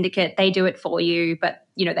join a syndicate, they do it for you, but,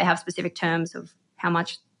 they have specific terms of how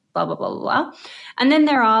much blah, blah, blah, blah, blah. And then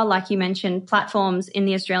there are, like you mentioned, platforms in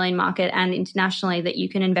the Australian market and internationally that you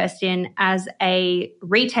can invest in as a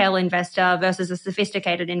retail investor versus a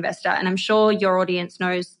sophisticated investor. And I'm sure your audience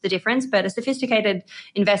knows the difference, but a sophisticated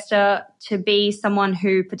investor, to be someone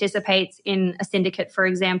who participates in a syndicate, for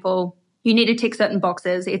example, you need to tick certain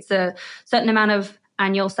boxes. It's a certain amount of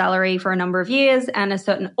annual salary for a number of years and a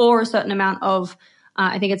certain amount of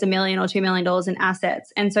I think it's $1 million or $2 million in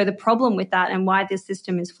assets. And so the problem with that and why this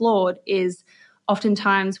system is flawed is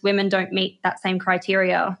oftentimes women don't meet that same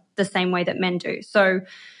criteria the same way that men do. So,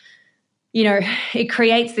 it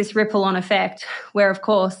creates this ripple-on effect where, of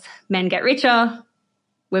course, men get richer,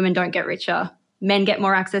 women don't get richer. Men get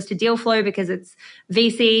more access to deal flow because it's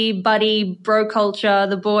VC, buddy, bro culture,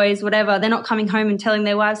 the boys, whatever. They're not coming home and telling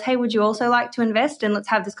their wives, hey, would you also like to invest? And let's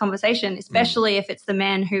have this conversation, especially if it's the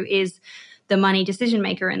man who is the money decision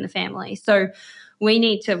maker in the family. So we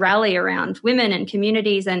need to rally around women and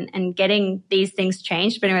communities and getting these things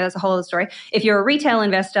changed. But anyway, that's a whole other story. If you're a retail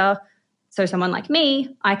investor, so someone like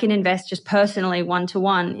me, I can invest just personally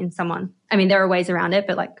one-to-one in someone. I mean, there are ways around it,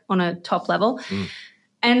 but like on a top level.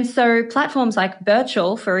 And so platforms like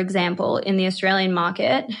Birchal, for example, in the Australian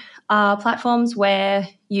market, are platforms where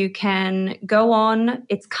you can go on.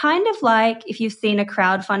 It's kind of like if you've seen a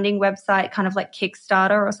crowdfunding website, kind of like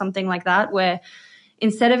Kickstarter or something like that, where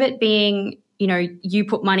instead of it being, you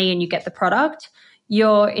put money and you get the product,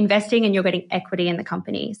 you're investing and you're getting equity in the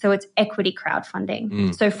company. So it's equity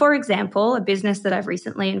crowdfunding. So for example, a business that I've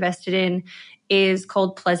recently invested in is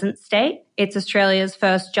called Pleasant State. It's Australia's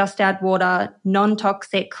first just add water,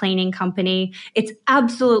 non-toxic cleaning company. It's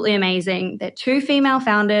absolutely amazing. They're two female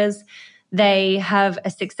founders. They have a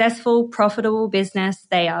successful, profitable business.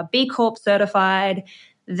 They are B Corp certified.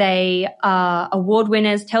 They are award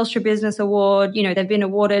winners, Telstra Business Award. You know, they've been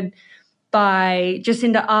awarded by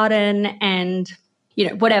Jacinda Ardern and, you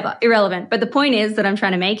know, whatever, irrelevant. But the point is that I'm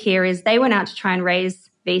trying to make here is they went out to try and raise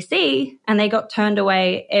VC and they got turned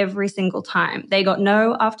away every single time. They got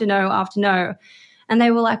no after no after no. And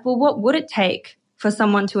they were like, well, what would it take for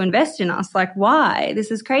someone to invest in us? Like, why?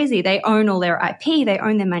 This is crazy. They own all their IP. They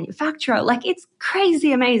own their manufacturer. Like, it's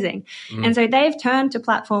crazy amazing. And so they've turned to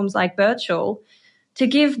platforms like Virtual to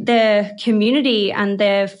give their community and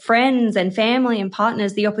their friends and family and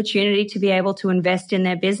partners the opportunity to be able to invest in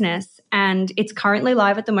their business. And it's currently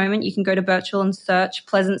live at the moment. You can go to Virtual and search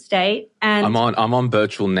Pleasant State. And I'm on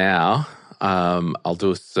Virtual now. I'll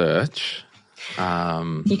do a search.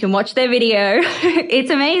 You can watch their video. It's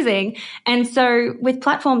amazing. And so with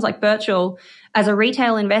platforms like Virtual, as a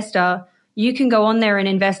retail investor, you can go on there and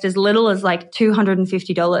invest as little as like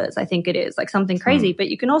 $250, I think it is, like something crazy. But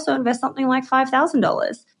you can also invest something like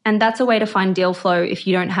 $5,000. And that's a way to find deal flow if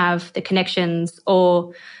you don't have the connections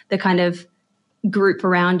or the kind of group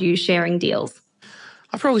around you sharing deals.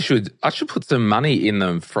 I should put some money in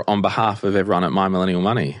them on behalf of everyone at My Millennial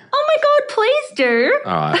Money. Oh my God, please do.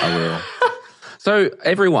 All right, I will. So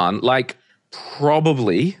everyone, like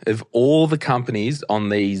probably of all the companies on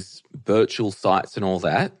these virtual sites and all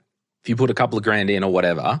that, if you put a couple of grand in or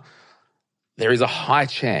whatever, there is a high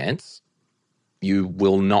chance you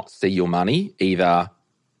will not see your money either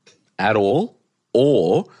at all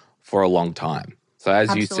or for a long time. So as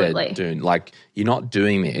Absolutely. You said, Doone, like you're not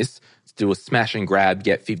doing this to do a smash and grab,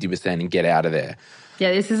 get 50% and get out of there.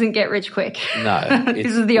 Yeah, this isn't get rich quick. No,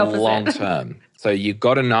 this is the opposite. Long term. So you've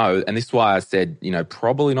got to know, and this is why I said, you know,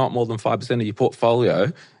 probably not more than 5% of your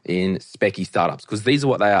portfolio in specky startups, because these are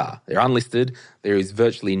what they are. They're unlisted. There is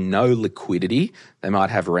virtually no liquidity. They might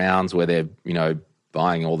have rounds where they're, you know,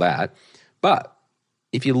 buying all that. But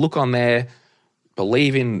if you look on there,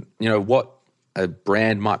 believe in, you know, what a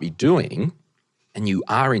brand might be doing, and you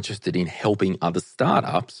are interested in helping other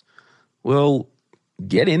startups, well,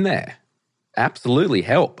 get in there. Absolutely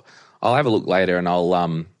help. I'll have a look later and I'll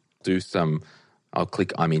I'll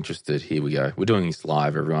click I'm interested. Here we go. We're doing this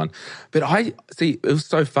live, everyone. But it was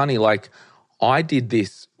so funny. Like I did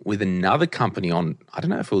this with another company on, I don't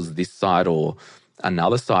know if it was this site or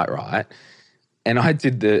another site, right? And I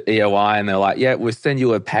did the EOI and they're like, yeah, we'll send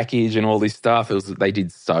you a package and all this stuff. They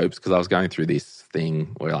did soaps because I was going through this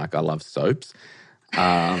thing where like I love soaps.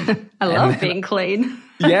 I love being clean.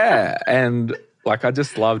 Yeah. And like I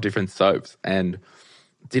just love different soaps and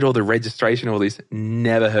did all the registration, all this,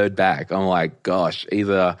 never heard back. I'm like, gosh,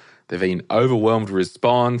 either they've been overwhelmed with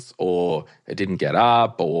response or it didn't get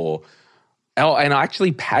up and I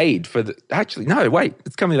actually paid for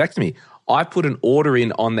it's coming back to me. I put an order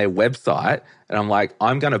in on their website and I'm like,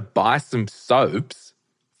 I'm going to buy some soaps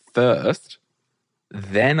first,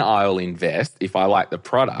 then I'll invest if I like the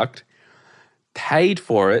product. Paid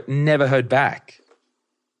for it, never heard back.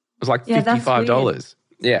 It was like $55.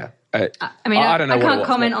 Yeah. I don't know. I can't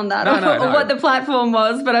comment on that or what the platform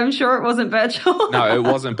was, but I'm sure it wasn't Virtual. No, it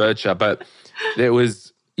wasn't Virtual, but there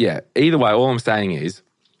was, yeah. Either way, all I'm saying is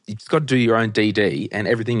you just got to do your own DD and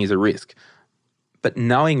everything is a risk. But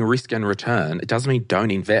knowing risk and return, it doesn't mean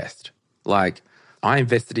don't invest. Like I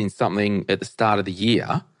invested in something at the start of the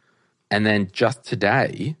year and then just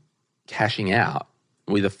today cashing out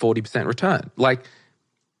with a 40% return. Like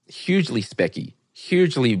hugely specky,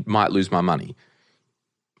 hugely might lose my money.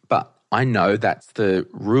 But I know that's the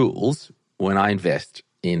rules when I invest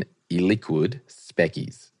in illiquid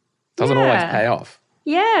speckies. Doesn't always pay off.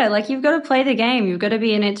 Yeah, like you've got to play the game. You've got to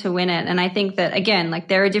be in it to win it. And I think that, again, like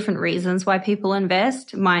there are different reasons why people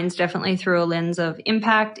invest. Mine's definitely through a lens of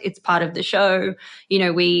impact. It's part of the show. You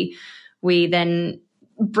know, we then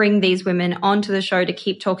bring these women onto the show to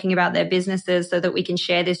keep talking about their businesses so that we can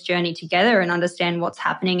share this journey together and understand what's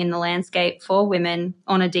happening in the landscape for women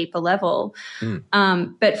on a deeper level.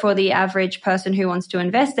 But for the average person who wants to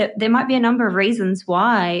invest, there might be a number of reasons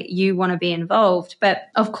why you want to be involved. But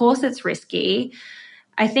of course it's risky.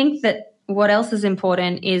 I think that what else is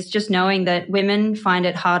important is just knowing that women find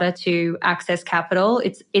it harder to access capital.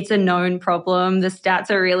 It's a known problem. The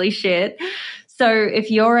stats are really shit. So if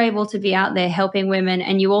you're able to be out there helping women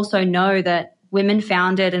and you also know that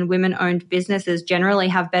women-founded and women-owned businesses generally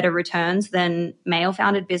have better returns than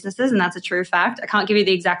male-founded businesses, and that's a true fact. I can't give you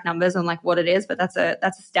the exact numbers on like what it is, but that's a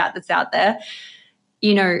stat that's out there.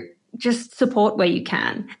 You know, just support where you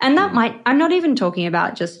can. And that I'm not even talking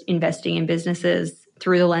about just investing in businesses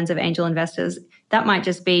through the lens of angel investors. That might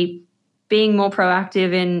just be being more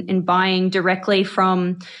proactive in buying directly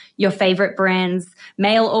from your favorite brands,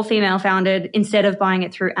 male or female founded, instead of buying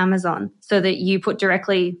it through Amazon, so that you put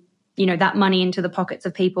directly, that money into the pockets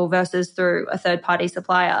of people versus through a third-party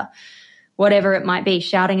supplier. Whatever it might be,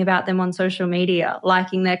 shouting about them on social media,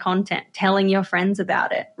 liking their content, telling your friends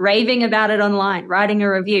about it, raving about it online, writing a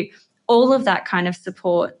review. All of that kind of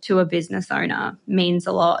support to a business owner means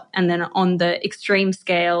a lot. And then on the extreme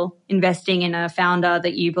scale, investing in a founder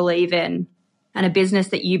that you believe in and a business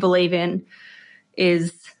that you believe in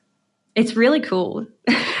it's really cool,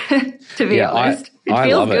 to be honest. It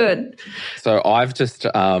feels good. So I've just,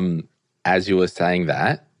 as you were saying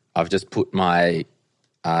that, I've just put my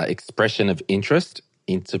expression of interest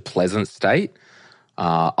into pleasant state.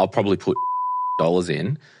 I'll probably put dollars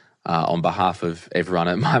in on behalf of everyone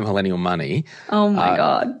at My Millennial Money. Oh my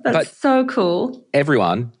God, that's so cool.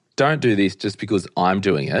 Everyone, don't do this just because I'm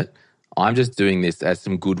doing it. I'm just doing this as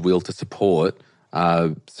some goodwill to support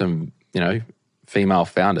some, female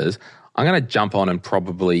founders. I'm going to jump on and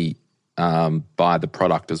probably buy the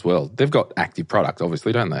product as well. They've got active product,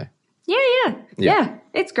 obviously, don't they? Yeah.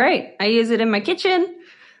 It's great. I use it in my kitchen.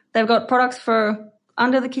 They've got products for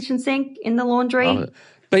under the kitchen sink, in the laundry.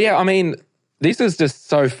 But yeah, I mean, this is just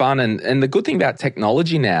so fun. And the good thing about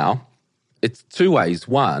technology now, it's two ways.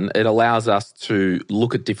 One, it allows us to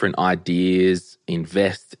look at different ideas,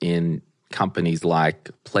 invest in companies like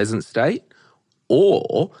Pleasant State,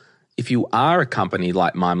 or if you are a company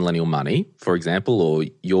like My Millennial Money, for example, or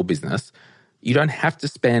your business, you don't have to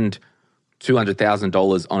spend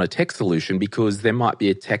 $200,000 on a tech solution because there might be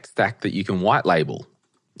a tech stack that you can white label.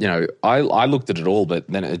 I looked at it all, but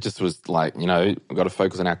then it just was like, we've got to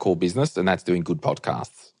focus on our core business, and that's doing good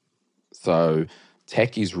podcasts. So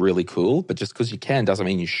tech is really cool, but just because you can doesn't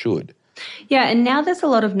mean you should. Yeah, and now there's a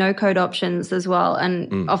lot of no-code options as well.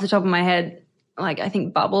 And off the top of my head, I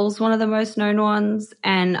think Bubble's one of the most known ones.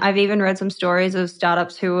 And I've even read some stories of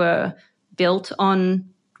startups who were built on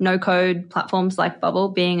no-code platforms like Bubble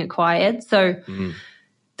being acquired. So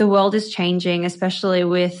the world is changing, especially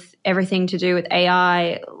with everything to do with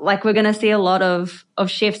AI. We're going to see a lot of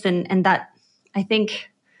shifts, and that, I think,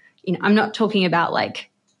 I'm not talking about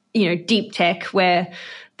deep tech where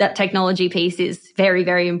that technology piece is very,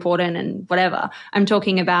 very important and whatever. I'm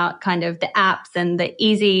talking about kind of the apps and the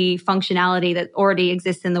easy functionality that already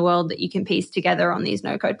exists in the world that you can piece together on these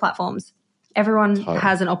no-code platforms. Everyone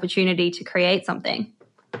has an opportunity to create something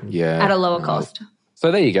at a lower cost.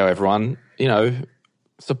 So there you go, everyone.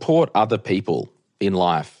 Support other people in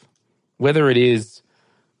life. Whether it is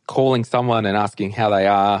calling someone and asking how they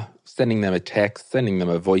are, sending them a text, sending them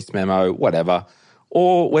a voice memo, whatever,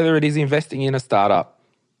 or whether it is investing in a startup,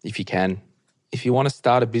 if you can. If you want to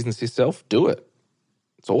start a business yourself, do it.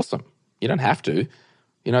 It's awesome. You don't have to.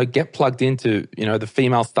 Get plugged into, the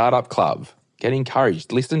Female Startup Club. Get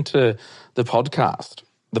encouraged. Listen to the podcast.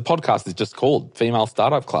 The podcast is just called Female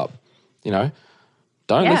Startup Club. Don't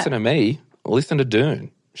listen to me. Listen to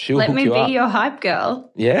Doone. She'll hook you up. Let me be your hype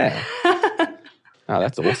girl. Yeah. Oh,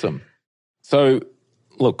 that's awesome. So,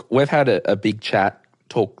 look, we've had a big chat,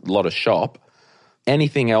 talk a lot of shop.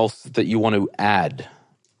 Anything else that you want to add?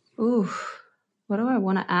 Ooh, what do I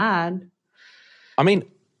want to add? I mean,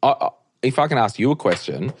 if I can ask you a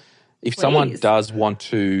question, if someone does want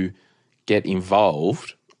to get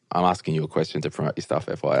involved, I'm asking you a question to promote your stuff,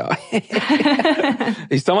 FYI.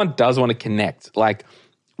 If someone does want to connect,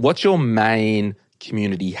 what's your main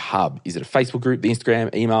community hub? Is it a Facebook group, the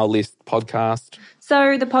Instagram, email list, podcast?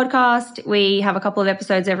 So the podcast, we have a couple of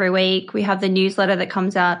episodes every week. We have the newsletter that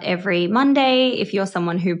comes out every Monday. If you're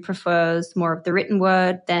someone who prefers more of the written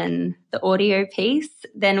word than the audio piece,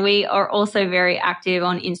 then we are also very active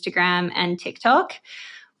on Instagram and TikTok.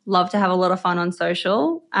 Love to have a lot of fun on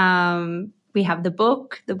social. We have the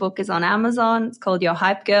book. The book is on Amazon. It's called Your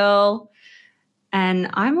Hype Girl. And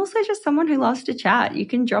I'm also just someone who loves to chat. You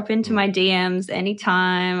can drop into my DMs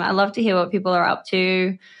anytime. I love to hear what people are up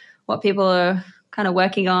to, what people are kind of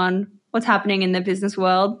working on, what's happening in the business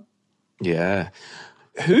world. Yeah.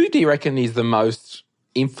 Who do you reckon is the most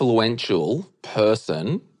influential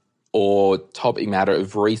person or topic matter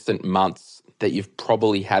of recent months that you've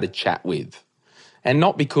probably had a chat with? And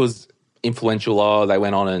not because influential, they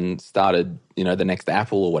went on and started, the next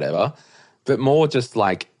Apple or whatever, but more just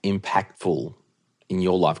impactful in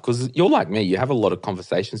your life? Because you're like me, you have a lot of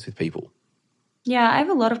conversations with people. Yeah, I have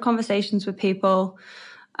a lot of conversations with people.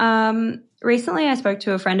 Recently, I spoke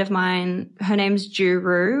to a friend of mine. Her name's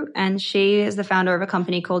Juru, and she is the founder of a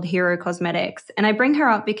company called Hero Cosmetics. And I bring her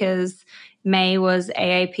up because May was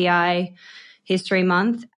AAPI History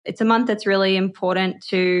Month. It's a month that's really important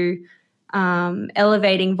to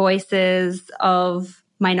elevating voices of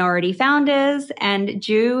minority founders. And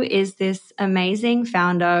Ju is this amazing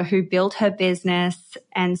founder who built her business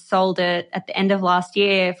and sold it at the end of last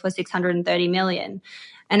year for $630 million.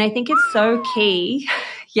 And I think it's so key.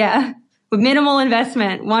 Yeah. With minimal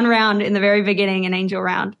investment, one round in the very beginning, an angel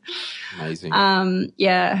round. Amazing.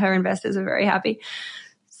 Yeah, her investors are very happy.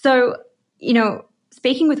 So,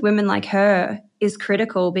 speaking with women like her is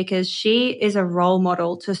critical because she is a role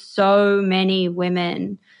model to so many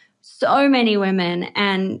women.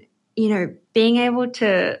 And, being able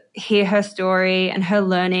to hear her story and her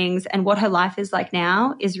learnings and what her life is like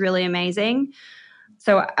now is really amazing.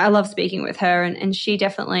 So I love speaking with her, and she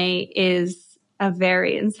definitely is a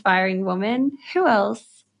very inspiring woman. Who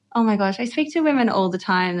else? Oh my gosh, I speak to women all the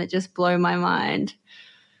time that just blow my mind.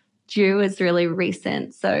 Ju is really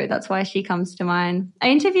recent, so that's why she comes to mind. I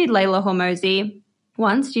interviewed Layla Hormozi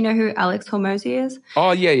once. Do you know who Alex Hormozi is?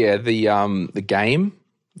 Oh, yeah. The game,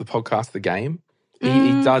 the podcast, The Game.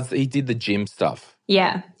 He did the gym stuff.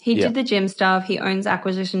 Yeah, he did the gym stuff. He owns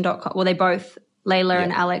acquisition.com. Well, they both, Layla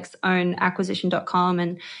and Alex, own acquisition.com,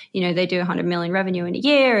 and, they do 100 million revenue in a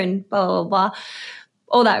year and blah, blah, blah,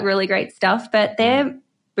 all that really great stuff. But they're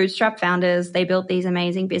bootstrap founders. They built these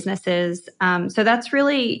amazing businesses. So that's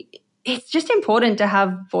really, it's just important to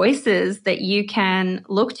have voices that you can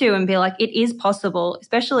look to and be like, it is possible,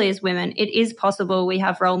 especially as women. It is possible. We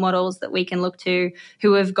have role models that we can look to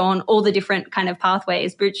who have gone all the different kind of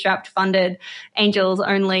pathways, bootstrapped, funded, angels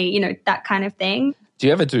only, that kind of thing. Do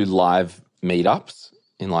you ever do live meetups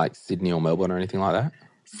in like Sydney or Melbourne or anything like that?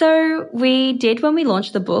 So we did when we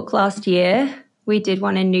launched the book last year. We did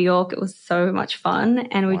one in New York. It was so much fun.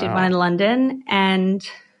 And we did one in London. And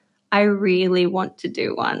I really want to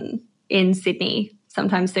do one in Sydney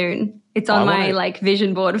sometime soon. It's on my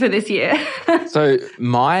vision board for this year. So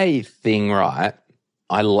my thing, right,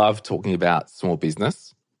 I love talking about small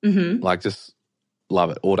business. Just love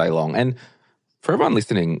it all day long. And for everyone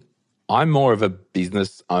listening, I'm more of a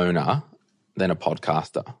business owner than a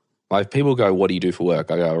podcaster. Like, if people go, what do you do for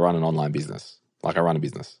work? I go, I run an online business. I run a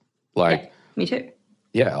business. Me too.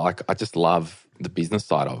 Yeah, I just love the business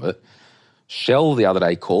side of it. Shell the other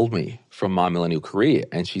day called me from My Millennial Career,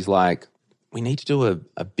 and she's like, we need to do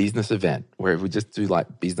a business event where we just do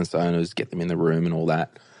business owners, get them in the room and all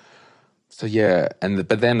that. So yeah,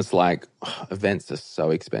 but then it's events are so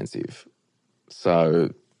expensive.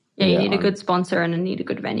 So yeah, you need a good sponsor and you need a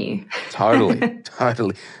good venue. Totally.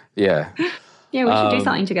 Yeah. Yeah, we should do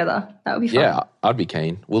something together. That would be fun. Yeah, I'd be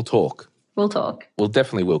keen. We'll talk. We'll talk. We'll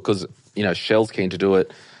definitely will because, Shell's keen to do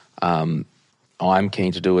it. I'm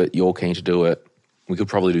keen to do it. You're keen to do it. We could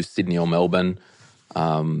probably do Sydney or Melbourne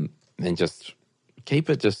and just keep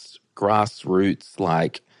it just grassroots.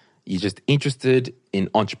 You're just interested in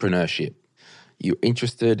entrepreneurship. You're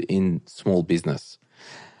interested in small business.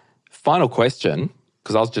 Final question,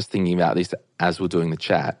 because I was just thinking about this as we're doing the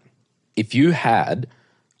chat. If you had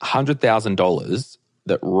 $100,000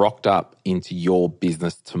 that rocked up into your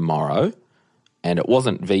business tomorrow, and it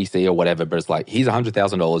wasn't VC or whatever, but it's here's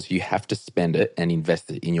 $100,000, you have to spend it and invest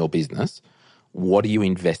it in your business. What are you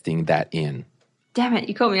investing that in? Damn it,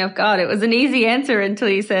 you caught me off guard. It was an easy answer until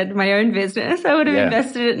you said my own business. I would have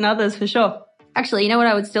invested it in others for sure. Actually, you know what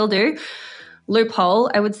I would still do? Loophole.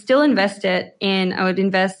 I would still invest it in, I would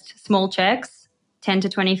invest small checks, 10 to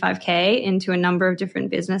 25K into a number of different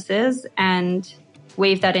businesses and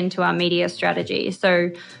weave that into our media strategy.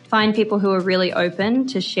 So find people who are really open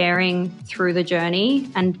to sharing through the journey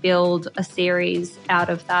and build a series out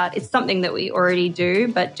of that. It's something that we already do,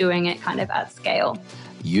 but doing it kind of at scale.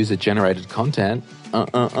 User-generated content. So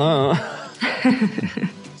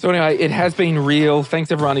anyway, it has been real.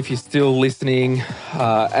 Thanks, everyone, if you're still listening.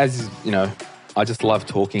 As you know, I just love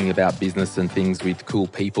talking about business and things with cool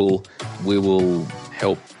people. We will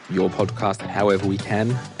help your podcast however we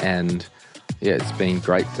can. And yeah, it's been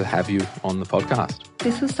great to have you on the podcast.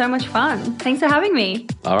 This was so much fun. Thanks for having me.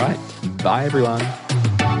 All right. Bye, everyone.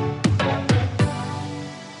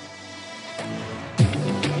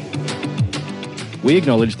 We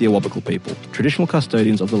acknowledge the Awabakal people, traditional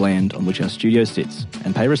custodians of the land on which our studio sits,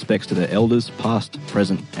 and pay respects to their elders, past,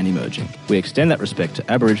 present, and emerging. We extend that respect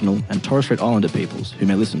to Aboriginal and Torres Strait Islander peoples who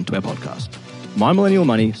may listen to our podcast. My Millennial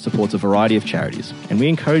Money supports a variety of charities, and we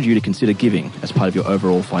encourage you to consider giving as part of your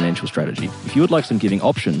overall financial strategy. If you would like some giving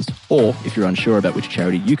options, or if you're unsure about which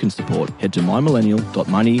charity you can support, head to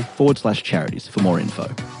mymillennial.money/charities for more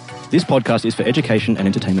info. This podcast is for education and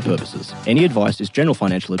entertainment purposes. Any advice is general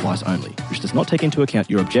financial advice only, which does not take into account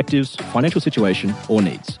your objectives, financial situation, or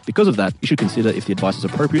needs. Because of that, you should consider if the advice is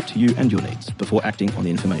appropriate to you and your needs before acting on the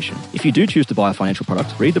information. If you do choose to buy a financial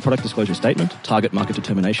product, read the product disclosure statement, target market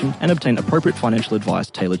determination, and obtain appropriate financial advice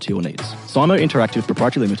tailored to your needs. Simo Interactive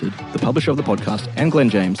Proprietary Limited, the publisher of the podcast, and Glen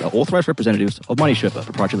James are authorised representatives of Money Sherpa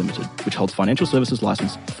Proprietary Limited, which holds financial services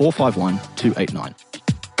license 451289.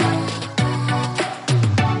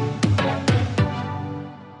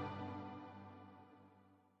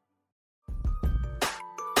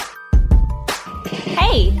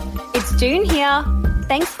 Hey, it's Doone here.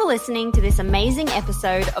 Thanks for listening to this amazing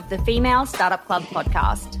episode of the Female Startup Club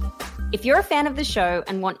podcast. If you're a fan of the show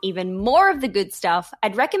and want even more of the good stuff,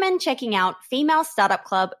 I'd recommend checking out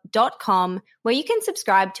femalestartupclub.com, where you can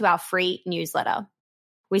subscribe to our free newsletter.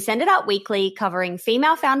 We send it out weekly, covering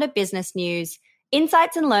female founder business news,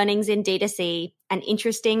 insights and learnings in D2C, and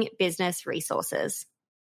interesting business resources.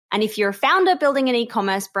 And if you're a founder building an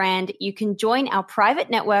e-commerce brand, you can join our private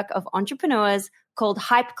network of entrepreneurs called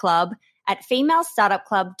Hype Club at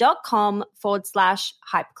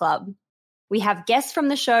femalestartupclub.com/Hype Club. We have guests from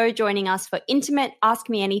the show joining us for intimate Ask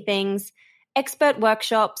Me Anythings, expert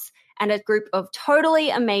workshops, and a group of totally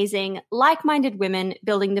amazing, like-minded women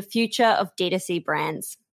building the future of D2C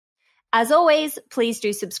brands. As always, please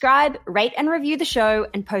do subscribe, rate and review the show,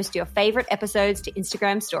 and post your favorite episodes to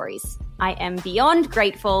Instagram stories. I am beyond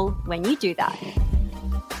grateful when you do that.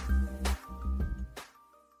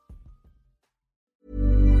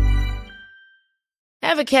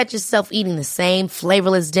 Ever catch yourself eating the same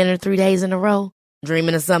flavorless dinner 3 days in a row?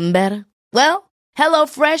 Dreaming of something better? Well,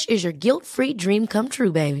 HelloFresh is your guilt-free dream come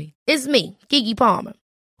true, baby. It's me, Keke Palmer.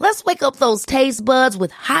 Let's wake up those taste buds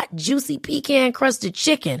with hot, juicy pecan-crusted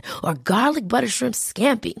chicken or garlic butter shrimp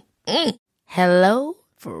scampi. Hello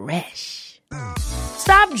Fresh.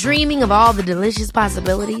 Stop dreaming of all the delicious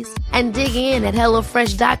possibilities and dig in at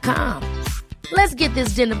HelloFresh.com. Let's get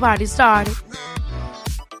this dinner party started.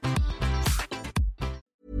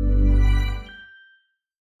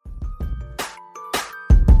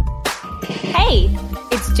 Hey,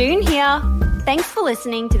 it's Doone here. Thanks for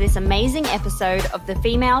listening to this amazing episode of the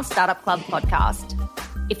Female Startup Club podcast.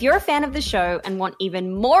 If you're a fan of the show and want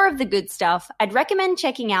even more of the good stuff, I'd recommend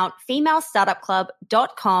checking out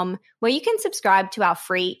femalestartupclub.com, where you can subscribe to our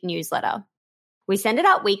free newsletter. We send it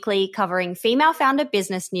out weekly, covering female founder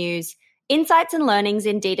business news, insights and learnings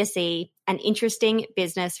in D2C, and interesting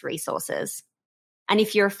business resources. And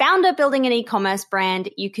if you're a founder building an e-commerce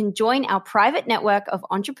brand, you can join our private network of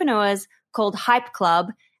entrepreneurs called Hype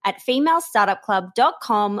Club at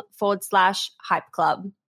femalestartupclub.com/Hype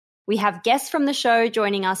Club. We have guests from the show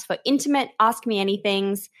joining us for intimate Ask Me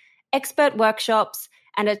Anythings, expert workshops,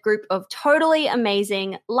 and a group of totally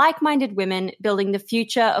amazing, like-minded women building the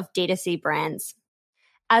future of D2C brands.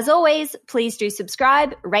 As always, please do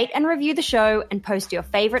subscribe, rate and review the show, and post your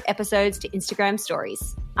favorite episodes to Instagram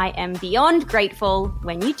stories. I am beyond grateful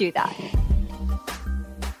when you do that.